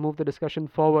helps move the discussion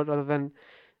forward rather than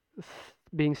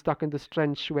being stuck in this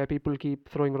trench where people keep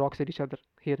throwing rocks at each other.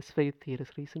 Here is faith, here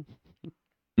is reason.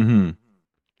 hmm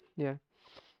Yeah.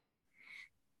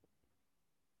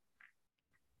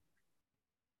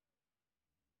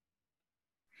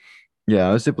 Yeah,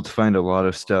 I was able to find a lot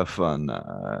of stuff on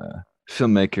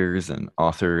filmmakers and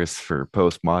authors for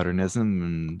postmodernism,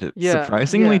 and it's Yeah,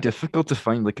 surprisingly yeah. difficult to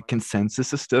find like a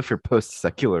consensus of stuff for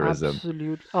post-secularism.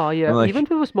 Absolute. Oh, I'm yeah. Even like,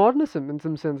 if it was modernism in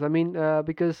some sense. I mean,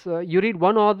 because you read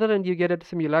one author and you get a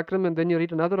simulacrum, and then you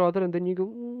read another author and then you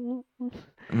go.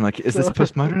 I'm like, is this So,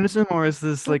 postmodernism or is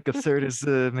this like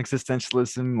absurdism,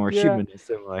 existentialism, or yeah,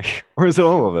 humanism? Like, or is it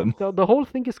all of them? the whole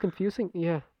thing is confusing.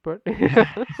 Yeah, but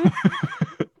Yeah.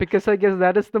 because I guess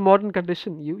that is the modern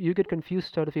condition. You get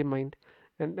confused out of your mind,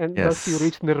 and thus you Yes.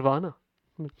 reach nirvana.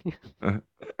 Uh,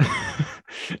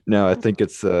 no, I think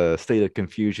it's a state of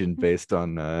confusion based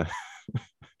on the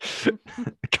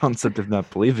concept of not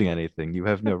believing anything. You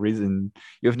have no reason,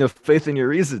 you have no faith in your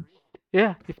reason.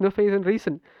 Yeah, if no faith in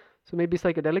reason, so maybe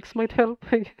psychedelics might help.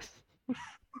 I guess.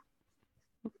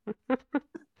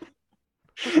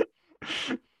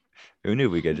 Who knew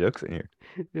we get jokes in here?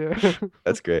 Yeah.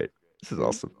 That's great. This is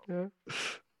awesome. Yeah.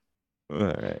 All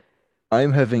right.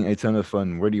 I'm having a ton of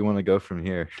fun. Where do you want to go from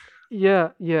here? Yeah.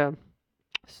 Yeah.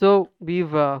 So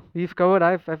we've covered.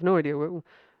 I've no idea.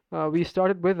 We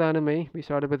started with anime. We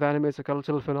started with anime as a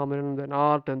cultural phenomenon, then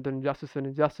art, and then justice and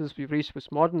injustice. We've reached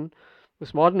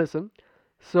postmodernism.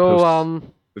 So Post.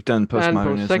 We've done and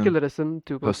postmodernism, post-secularism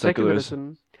to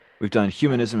post-secularism. post-secularism We've done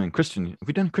humanism and Christian. Have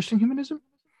we done Christian humanism?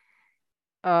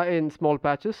 in small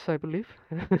patches, I believe.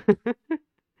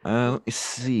 Let me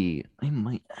see. I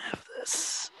might have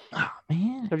this. Oh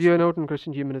man. Have you a note on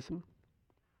Christian humanism?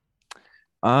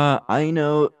 I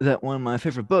know that one of my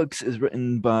favorite books is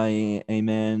written by a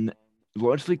man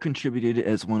largely contributed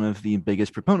as one of the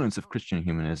biggest proponents of Christian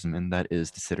humanism, and that is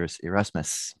Desiderius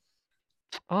Erasmus.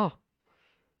 Ah,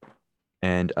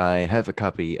 And I have a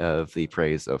copy of The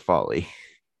Praise of Folly,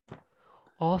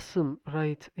 awesome.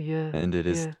 Right. Yeah. and it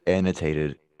is Yeah.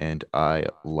 annotated, and I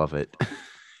love it.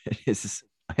 It is,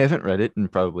 I haven't read it in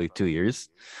probably 2 years,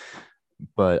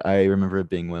 but I remember it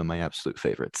being one of my absolute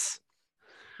favorites.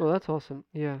 Well, that's awesome.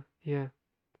 Yeah. Yeah.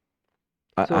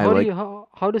 I, So I like,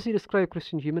 how does he describe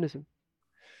Christian humanism?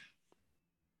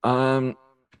 um,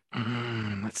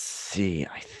 let's see.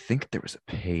 I think there was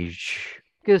a page.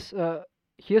 Because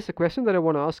here's a question that I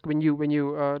want to ask when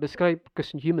you describe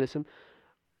Christian humanism.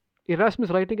 Erasmus,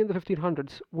 writing in the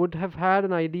 1500s, would have had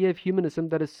an idea of humanism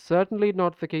that is certainly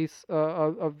not the case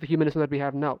of the humanism that we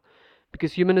have now,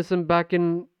 because humanism back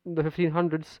in the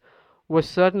 1500s was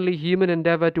certainly human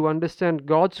endeavor to understand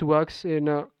God's works in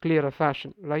a clearer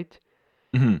fashion, right?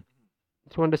 Mhm.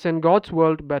 To understand God's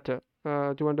world better,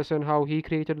 to understand how He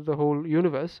created the whole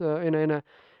universe in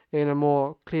a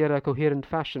more clearer, coherent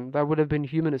fashion. That would have been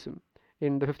humanism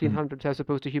in the Mhm. 1500s, as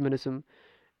opposed to humanism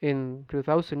in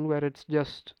 2000, where it's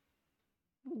just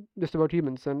just about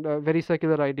humans, and a very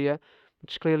secular idea,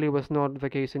 which clearly was not the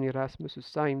case in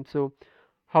Erasmus's time. So,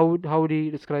 how do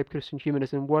you describe Christian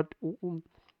humanism?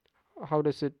 How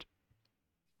does it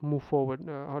move forward?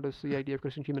 How does the idea of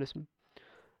Christian humanism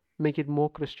make it more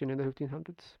Christian in the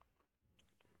 1500s?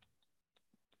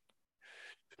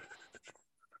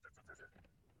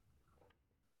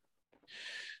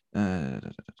 Let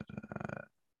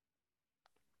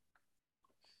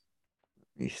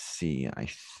me see. I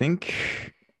think.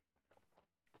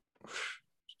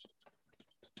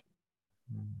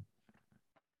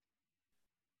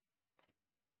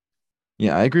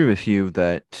 Yeah, I agree with you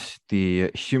that the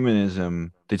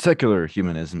secular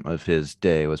humanism of his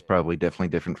day was probably definitely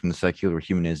different from the secular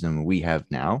humanism we have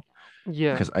now,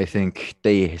 Yeah, because I think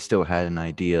they still had an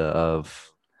idea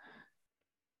of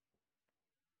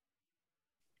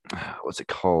what's it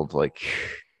called? Like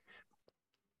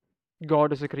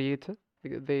God is a creator.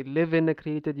 They live in a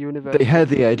created they universe, had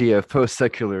and the idea of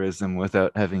post-secularism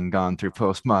without having gone through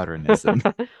postmodernism.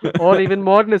 or even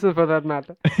modernism for that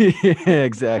matter. Yeah,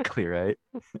 exactly right.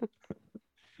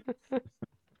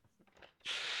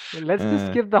 Let's just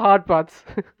Uh, skip the hard parts.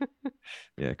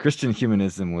 yeah, Christian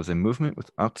humanism was a movement with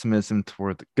optimism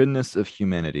toward the goodness of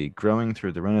humanity, growing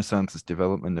through the Renaissance's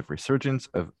development of resurgence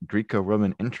of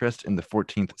Greco-Roman interest in the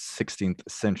 14th, 16th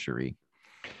century.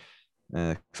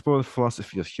 Explore the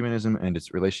philosophy of humanism and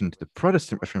its relation to the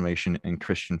Protestant Reformation and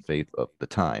Christian faith of the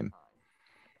time.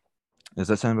 Does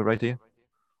that sound about right to you?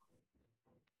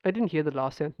 I didn't hear the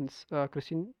last sentence.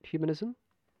 Christian humanism.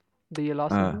 The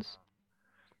last Uh, sentence.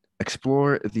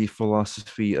 explore the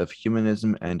philosophy of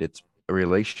humanism and its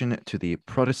relation to the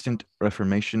Protestant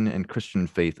Reformation and Christian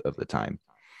faith of the time.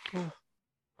 Oh,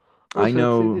 oh, I so it's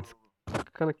know, it's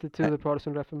connected to uh, the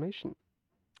Protestant Reformation.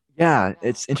 yeah,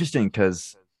 it's interesting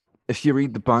because if you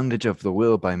read The Bondage of the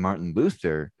Will by Martin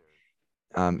Luther,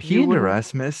 he You and wouldn't,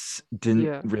 Erasmus didn't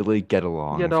yeah, really get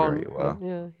along get very on. well.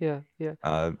 Yeah, yeah, yeah.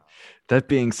 Uh, that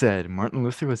being said, Martin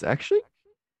Luther was actually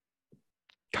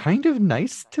kind of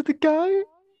nice to the guy.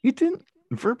 He didn't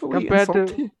verbally Compared insult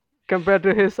to him. compared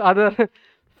to his other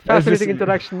I was just, fascinating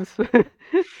interactions,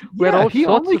 where yeah, all he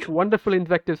sorts only, of wonderful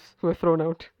invectives were thrown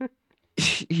out.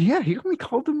 yeah, he only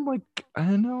called him like, I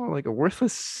don't know, like a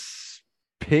worthless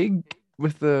pig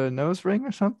with a nose ring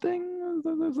or something.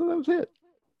 That was it.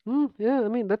 Yeah, I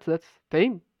mean that's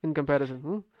tame in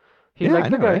comparison. He Yeah, I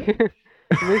liked the know, guy. right?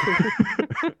 Amazing.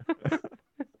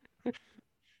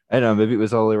 I don't know, maybe it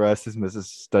was all Erasmus's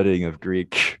studying of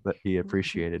Greek that he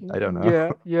appreciated. I don't know.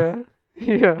 Yeah, yeah,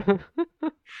 yeah.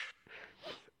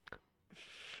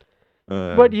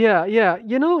 But Um, yeah, yeah,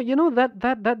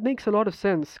 that makes a lot of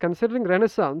sense considering the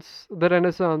Renaissance,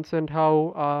 and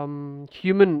how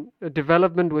human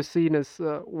development was seen as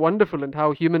wonderful, and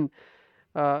how human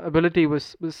ability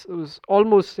was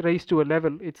almost raised to a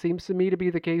level. It seems to me to be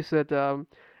the case that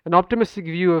an optimistic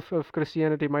view of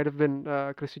Christianity might have been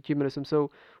Christian humanism. So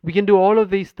we can do all of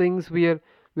these things. We're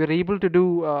able to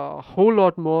do a whole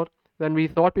lot more than we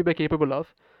thought we were capable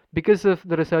of, because of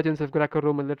the resurgence of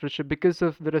Greco-Roman literature, because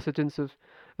of the resurgence of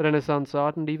Renaissance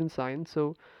art and even science.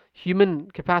 So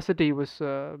human capacity was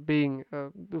being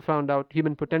found out,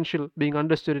 human potential being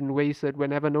understood in ways that were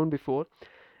never known before,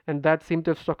 and that seemed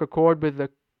to have struck a chord with the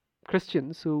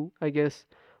Christians, who I guess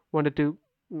wanted to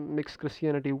mix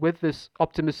Christianity with this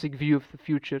optimistic view of the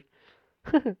future.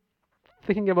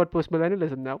 Thinking about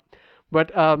postmillennialism now,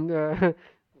 but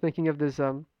thinking of this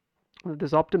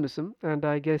optimism, and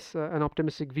I guess an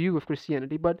optimistic view of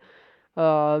Christianity. But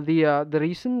the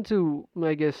reason to,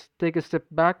 I guess, take a step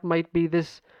back might be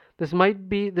this. This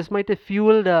might have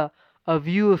fueled a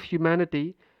view of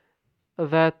humanity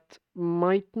that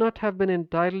might not have been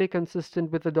entirely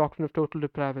consistent with the doctrine of total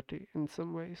depravity in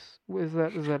some ways. Is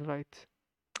that right?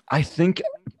 I think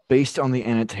based on the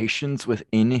annotations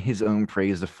within his own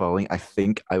praise of folly, I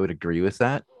think I would agree with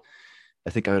that. I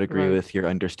think I would agree Right. with your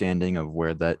understanding of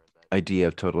where that idea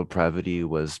of total depravity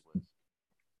was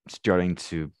starting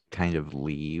to kind of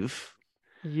leave.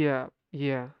 Yeah,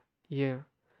 yeah, yeah.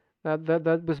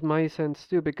 That was my sense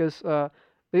too, because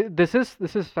this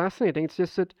is fascinating. It's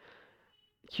just that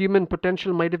human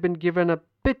potential might have been given a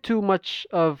bit too much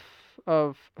of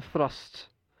thrust.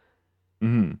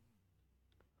 Mhm.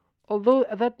 Although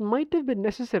that might have been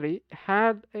necessary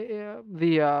had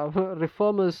the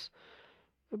reformers,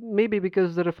 maybe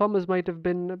because the reformers might have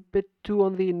been a bit too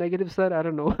on the negative side. I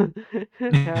don't know.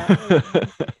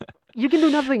 You can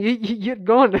do nothing. You're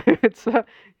gone.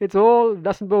 It's all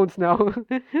dust and bones now.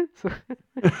 So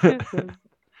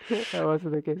that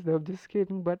wasn't the case. No, I'm just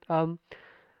kidding. But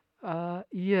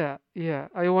yeah,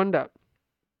 I wonder.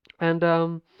 And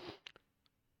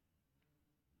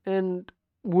and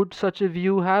would such a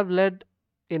view have led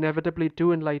inevitably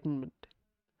to enlightenment?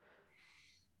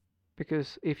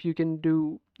 Because if you can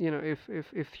do,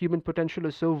 if human potential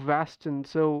is so vast and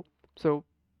so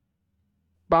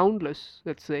boundless,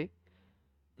 let's say.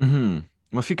 Hmm.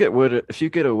 Well, if you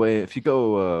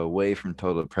go away from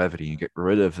total depravity and get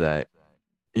rid of that,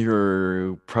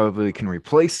 you probably can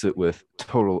replace it with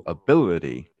total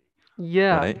ability,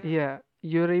 Yeah, right? yeah,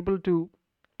 you're able to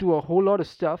do a whole lot of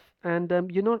stuff, and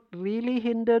you're not really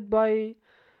hindered by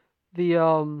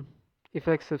the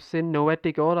effects of sin,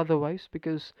 noetic or otherwise,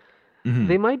 because Hmm.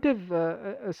 they might have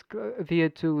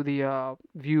adhered to the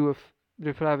view of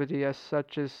depravity as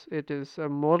such as it is a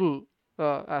moral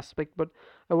aspect, but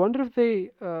I wonder if they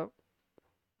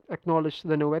acknowledge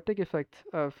the noetic effect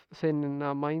of sin in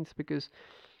our minds, because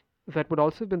that would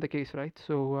also have been the case, right?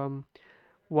 So,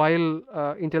 while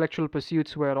intellectual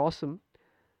pursuits were awesome,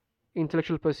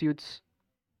 intellectual pursuits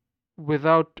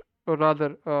without, or rather,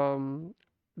 Hmm.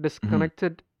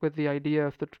 disconnected with the idea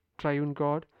of the triune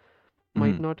God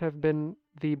might Hmm. not have been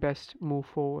the best move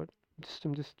forward.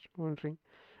 I'm just wondering.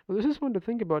 Well, this is one to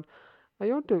think about.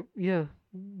 I ought to, yeah,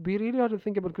 we really ought to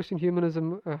think about Christian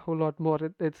humanism a whole lot more.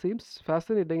 It seems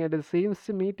fascinating, and it seems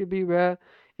to me to be where,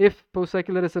 if post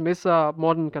secularism is a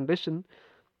modern condition,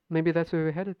 maybe that's where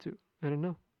we're headed to. I don't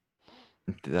know.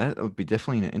 That would be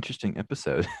definitely an interesting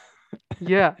episode.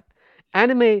 Yeah,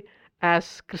 anime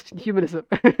as Christian humanism.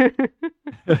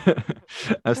 I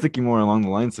was thinking more along the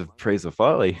lines of Praise of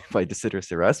Folly by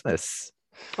Desiderius Erasmus.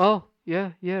 Oh,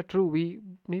 yeah, yeah, true. We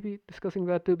maybe discussing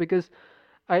that too, because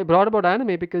I brought about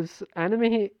anime because anime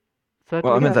Well, I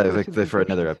certainly meant has that like Christian for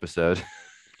another conceptions. episode.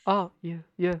 Ah, yeah,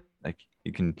 yeah. Like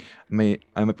you can, I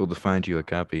might be able to find you a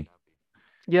copy.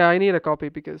 Yeah, I need a copy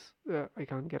because I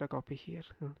can't get a copy here.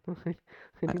 I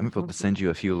I need might be able to something. send you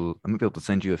a few. I might be able to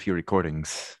send you a few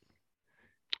recordings.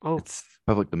 Oh, It's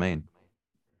public domain.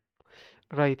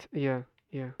 right. Yeah,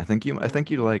 yeah, I yeah, think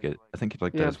you'd like it. I think you'd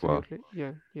like yeah. that as well. Absolutely.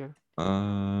 Yeah, yeah. We'll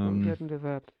Um. get into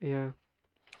that. Yeah.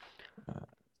 uh,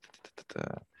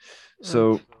 Right.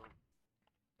 So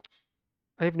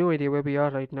I have no idea where we are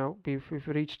right now. We've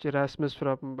reached Erasmus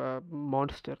from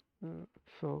Monster.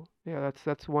 So yeah,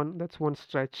 that's one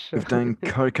stretch. we've done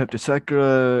Cardcaptor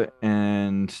Sakura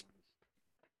and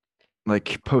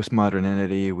like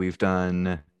postmodernity. We've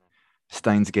done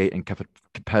Steins Gate and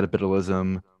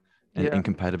compatibilism and Yeah,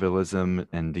 incompatibilism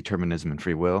and determinism and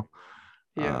free will.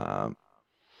 yeah. Um,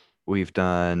 we've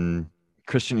done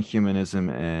Christian humanism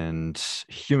and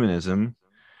humanism.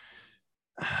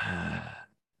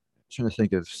 Trying to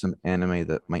think of some anime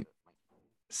that might.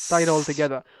 Tie it all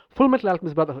together. Full Metal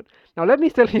Alchemist Brotherhood. Now let me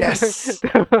tell you Yes,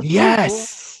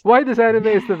 yes, why this anime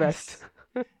is the best.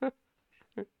 yes.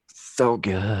 So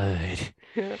good.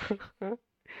 Yeah.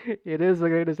 It is the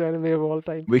greatest anime of all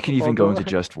time. We can even go Although, into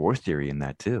just war theory in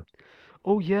that too.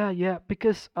 oh yeah, yeah,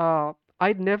 because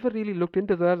I'd never really looked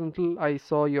into that until I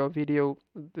saw your video,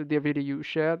 the video you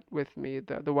shared with me,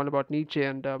 the one about Nietzsche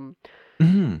and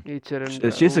Hmm. Nietzsche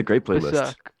and She has a great playlist.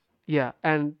 Berserk. Yeah,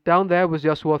 and down there was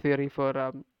just war theory for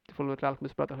Full Metal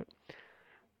Alchemist Brotherhood.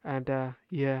 And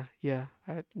yeah, yeah,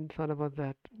 I hadn't thought about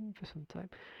that for some time.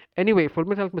 Anyway,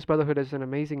 Fullmetal Alchemist Brotherhood is an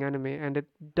amazing anime, and it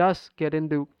does get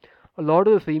into a lot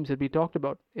of the themes that we talked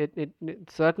about. It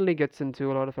certainly gets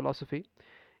into a lot of philosophy.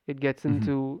 It gets Hmm.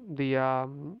 into the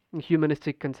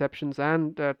humanistic conceptions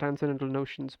and transcendental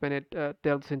notions when it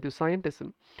delves into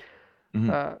scientism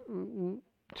Hmm.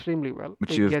 extremely well.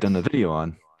 Which you It have done a gets, video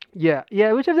on. yeah,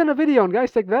 yeah, which I've done a video on,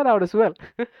 guys. Check that out as well.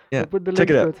 Yeah, I'll put the check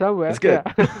it links to out. it somewhere. It's Yeah.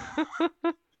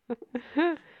 good.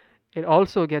 It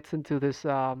also gets into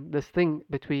this thing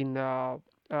between uh,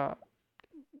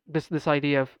 this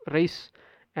idea of race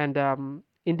and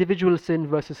individual sin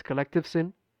versus collective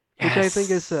sin, which I think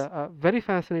is Yes. a very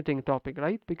fascinating topic,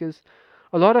 right? Because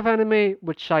a lot of anime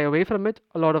would shy away from it.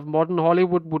 A lot of modern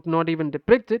Hollywood would not even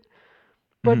depict it,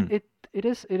 but Hmm. it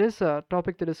is a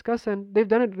topic to discuss, and they've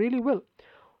done it really well.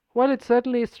 While it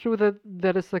certainly is true that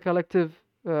there is the collective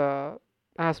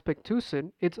aspect to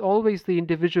sin, it's always the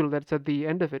individual that's at the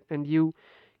end of it, and you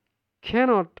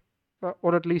cannot,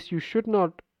 or at least you should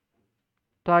not,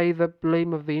 tie the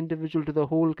blame of the individual to the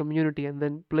whole community and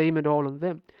then blame it all on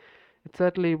them. It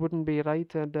certainly wouldn't be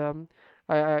right, and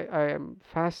I am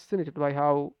fascinated by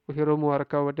how Hiromu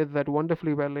Arakawa did that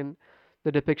wonderfully well in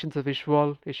the depictions of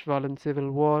Ishval in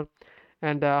Civil War,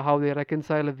 and how they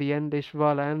reconcile at the end,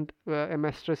 Ishval and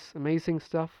Amestris. Amazing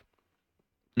stuff,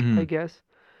 I Hmm. guess.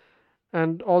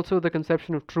 And also the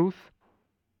conception of truth,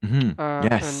 Hmm. and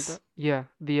Yes. yeah,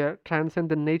 the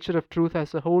transcendent nature of truth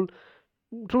as a whole,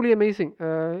 truly amazing.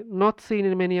 Not seen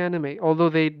in many anime, although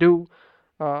they do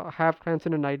have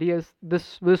transcendent ideas.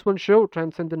 This one show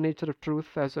transcend the nature of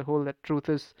truth as a whole. That truth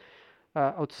is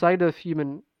outside of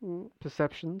human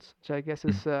perceptions, which I guess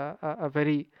is a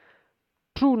very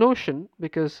true notion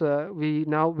because we're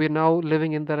now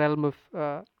living in the realm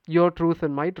of your truth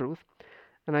and my truth,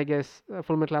 and I guess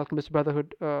Full Metal Alchemist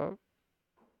Brotherhood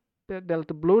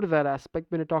dealt a blow to that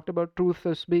aspect when it talked about truth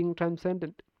as being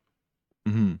transcendent.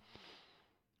 Hmm.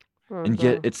 And And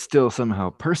yet it's still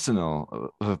somehow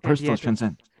personal, and personal yet it's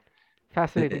transcend.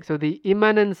 fascinating. So the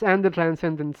immanence and the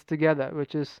transcendence together,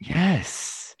 which is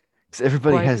Yes, because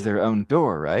everybody quite has their own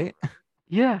door, right?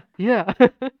 yeah.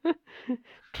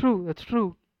 True, that's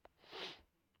true.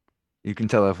 You can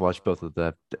tell I've watched both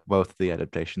the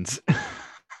adaptations.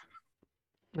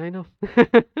 I know.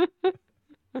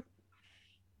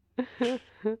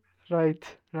 Right,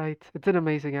 right. It's an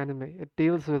amazing anime. It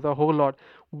deals with a whole lot.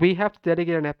 We have to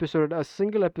dedicate a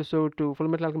single episode to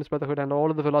Fullmetal Alchemist Brotherhood and all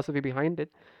of the philosophy behind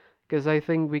it, because I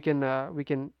think we can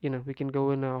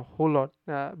go in a whole lot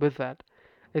with that.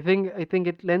 I think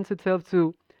it lends itself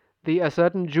to the a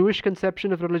certain Jewish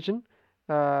conception of religion,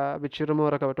 which Hiromu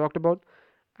Arakawa talked about,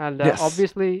 and Yes,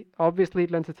 obviously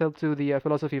it lends itself to the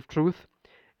philosophy of truth,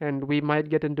 and we might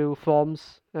get into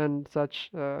forms and such,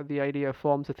 the idea of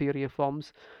forms, the theory of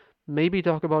forms. Maybe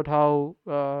talk about how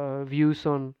views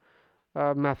on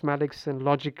mathematics and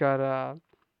logic are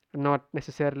not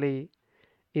necessarily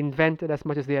invented as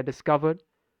much as they are discovered,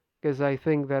 because I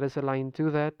think there is a line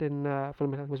to that in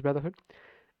Fullmetal Alchemist Brotherhood,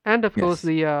 and of course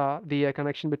yes. the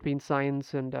connection between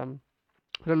science and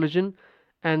religion,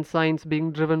 and science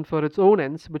being driven for its own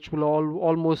ends, which will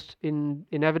almost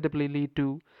inevitably lead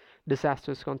to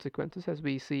disastrous consequences, as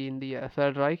we see in the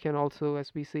Third Reich, and also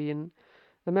as we see in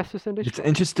the Masters and It's Destroy.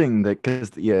 interesting that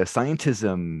because yeah,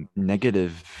 scientism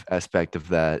negative aspect of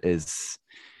that is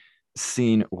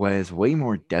seen was way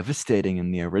more devastating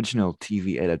in the original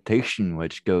TV adaptation,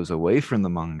 which goes away from the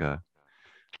manga.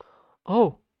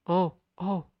 Oh,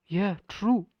 oh, yeah,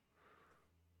 true.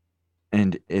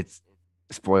 And it's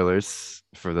spoilers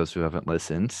for those who haven't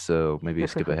listened. So maybe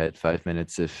skip ahead 5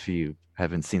 minutes if you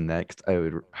haven't seen that. 'Cause I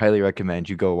would highly recommend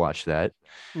you go watch that.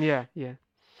 Yeah, yeah.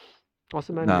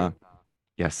 Awesome anime. Nah,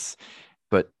 yes.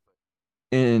 But,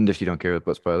 and if you don't care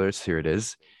about spoilers, here it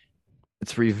is.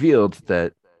 It's revealed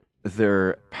that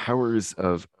their powers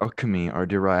of alchemy are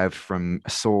derived from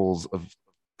souls of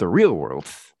the real world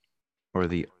or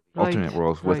the alternate Right,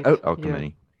 world right. without Yeah,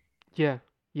 alchemy. yeah,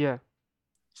 yeah.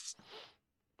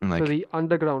 And So like, the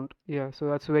underground, yeah. So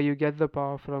that's where you get the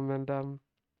power from, and,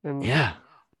 yeah.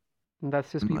 and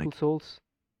that's just And like, people's souls.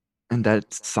 and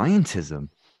that's scientism.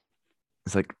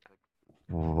 It's like,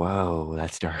 whoa,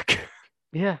 that's dark.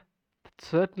 Yeah, it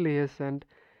certainly is. And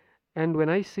when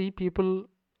I see people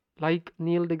like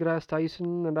Neil deGrasse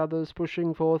Tyson and others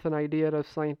pushing forth an idea of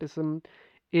scientism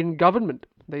in government,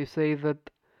 they say that,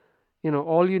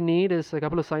 all you need is a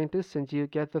couple of scientists and you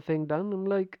get the thing done. I'm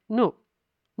like, no,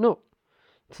 no,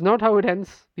 it's not how it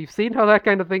ends. We've seen how that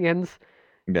kind of thing ends.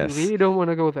 You Yes. really don't want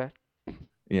to go there.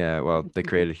 Yeah, well, they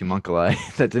created homunculi.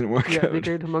 That didn't work Yeah, they out.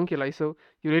 create homunculi. So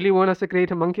you really want us to create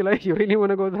homunculi? You really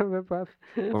want to go down that path?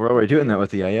 Well, we're already But doing that yeah,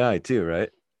 with the AI too, right?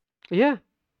 yeah,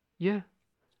 yeah.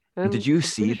 Did And you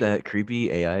I'm see pretty sure. that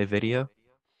creepy AI video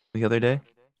the other day?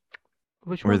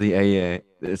 Which Where one? the AI,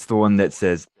 it's the one that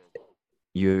says,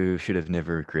 you should have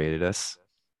never created us.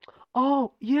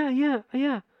 Oh, yeah, yeah,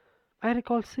 yeah. I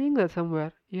recall seeing that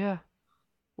somewhere. Yeah.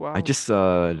 I Wow. just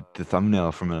saw the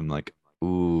thumbnail from it. I'm like,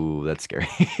 ooh, that's scary.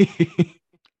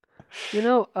 You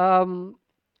know,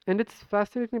 and it's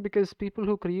fascinating because people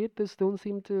who create this don't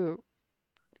seem to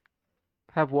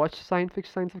have watched science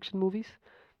fiction movies,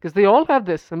 because they all have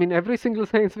this. I mean, every single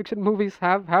science fiction movies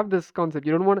have this concept.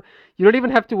 You don't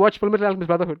even have to watch Fullmetal Alchemist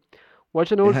Brotherhood.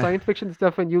 Watch an old Yeah. science fiction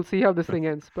stuff and you'll see how this thing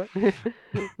ends. But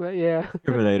but yeah.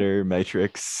 Terminator,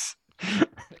 Matrix,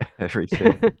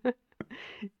 everything.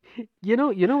 You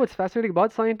know what's fascinating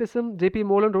about scientism? J.P.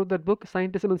 Moreland wrote that book,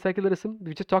 Scientism and Secularism.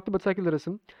 We just talked about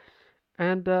secularism,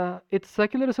 and it's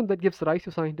secularism that gives rise to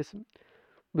scientism.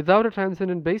 Without a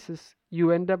transcendent basis,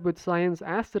 you end up with science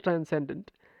as the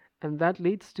transcendent, and that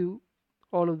leads to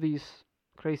all of these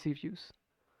crazy views.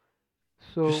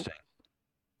 So, Interesting.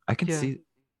 I can yeah, see.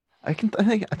 I think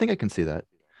I can see that,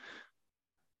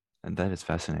 and that is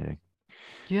fascinating.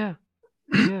 yeah,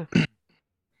 yeah,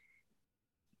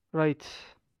 right.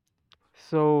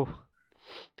 So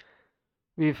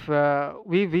we've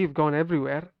gone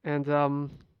everywhere, and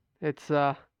it's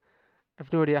I've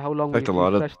no idea how long Talked a we've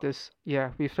lot of refreshed this. Yeah,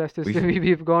 we refreshed this. we.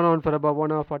 We've gone on for about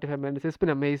 1 hour 45 minutes. It's been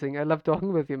amazing. I love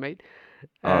talking with you, mate.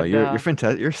 Oh, And you're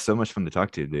fantastic. You're so much fun to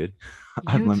talk to, dude.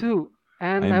 I'm, you too.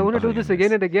 And I I'm want to do buying this again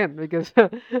this. and again because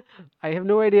I have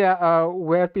no idea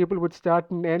where people would start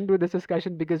and end with this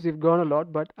discussion because we've gone a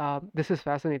lot. But this is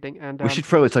fascinating, and We should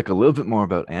probably talk a little bit more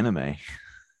about anime.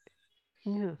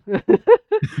 yeah.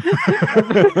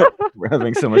 We're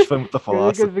having so much fun with the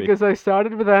Yeah, because philosophy. I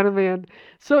started with anime, and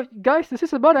so guys, this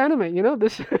is about anime.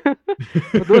 This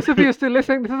for those of you still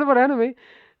listening, this is about anime.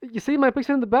 You see my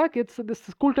picture in the back. It's this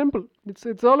school temple.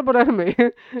 It's all about anime.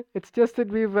 It's just that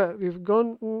we've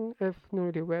gone. I have no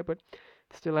idea where, but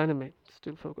it's still anime.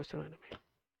 Still focused on anime.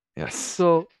 Yes.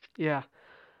 So yeah,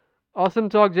 awesome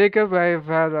talk, Jacob. I've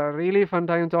had a really fun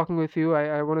time talking with you.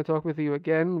 I want to talk with you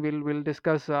again. We'll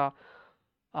discuss. Uh,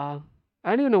 I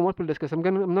don't even know what we'll discuss. I'm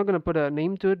not gonna put a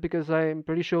name to it because I'm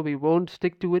pretty sure we won't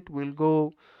stick to it. We'll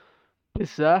go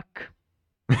berserk.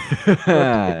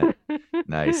 But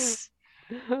Nice.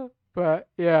 but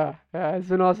yeah, it's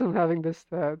been awesome having this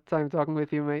time talking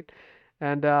with you, mate.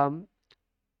 And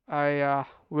I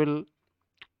will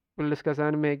discuss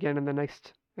anime again in the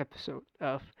next episode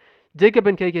of Jacob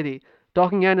and KKD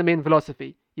talking anime and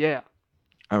philosophy. Yeah.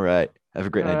 All right. Have a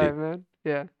great All night, right, dude. man.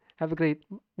 Yeah. Have a great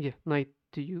night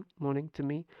to you, morning to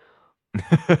me.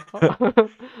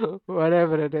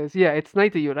 Whatever it is. Yeah, it's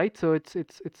night to you, right? So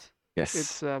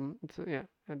Yes. yeah,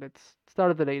 and it's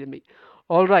start of the day to me.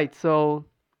 All right, so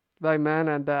bye, man,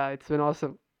 and it's been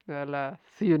awesome. I'll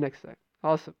see you next time.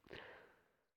 Awesome.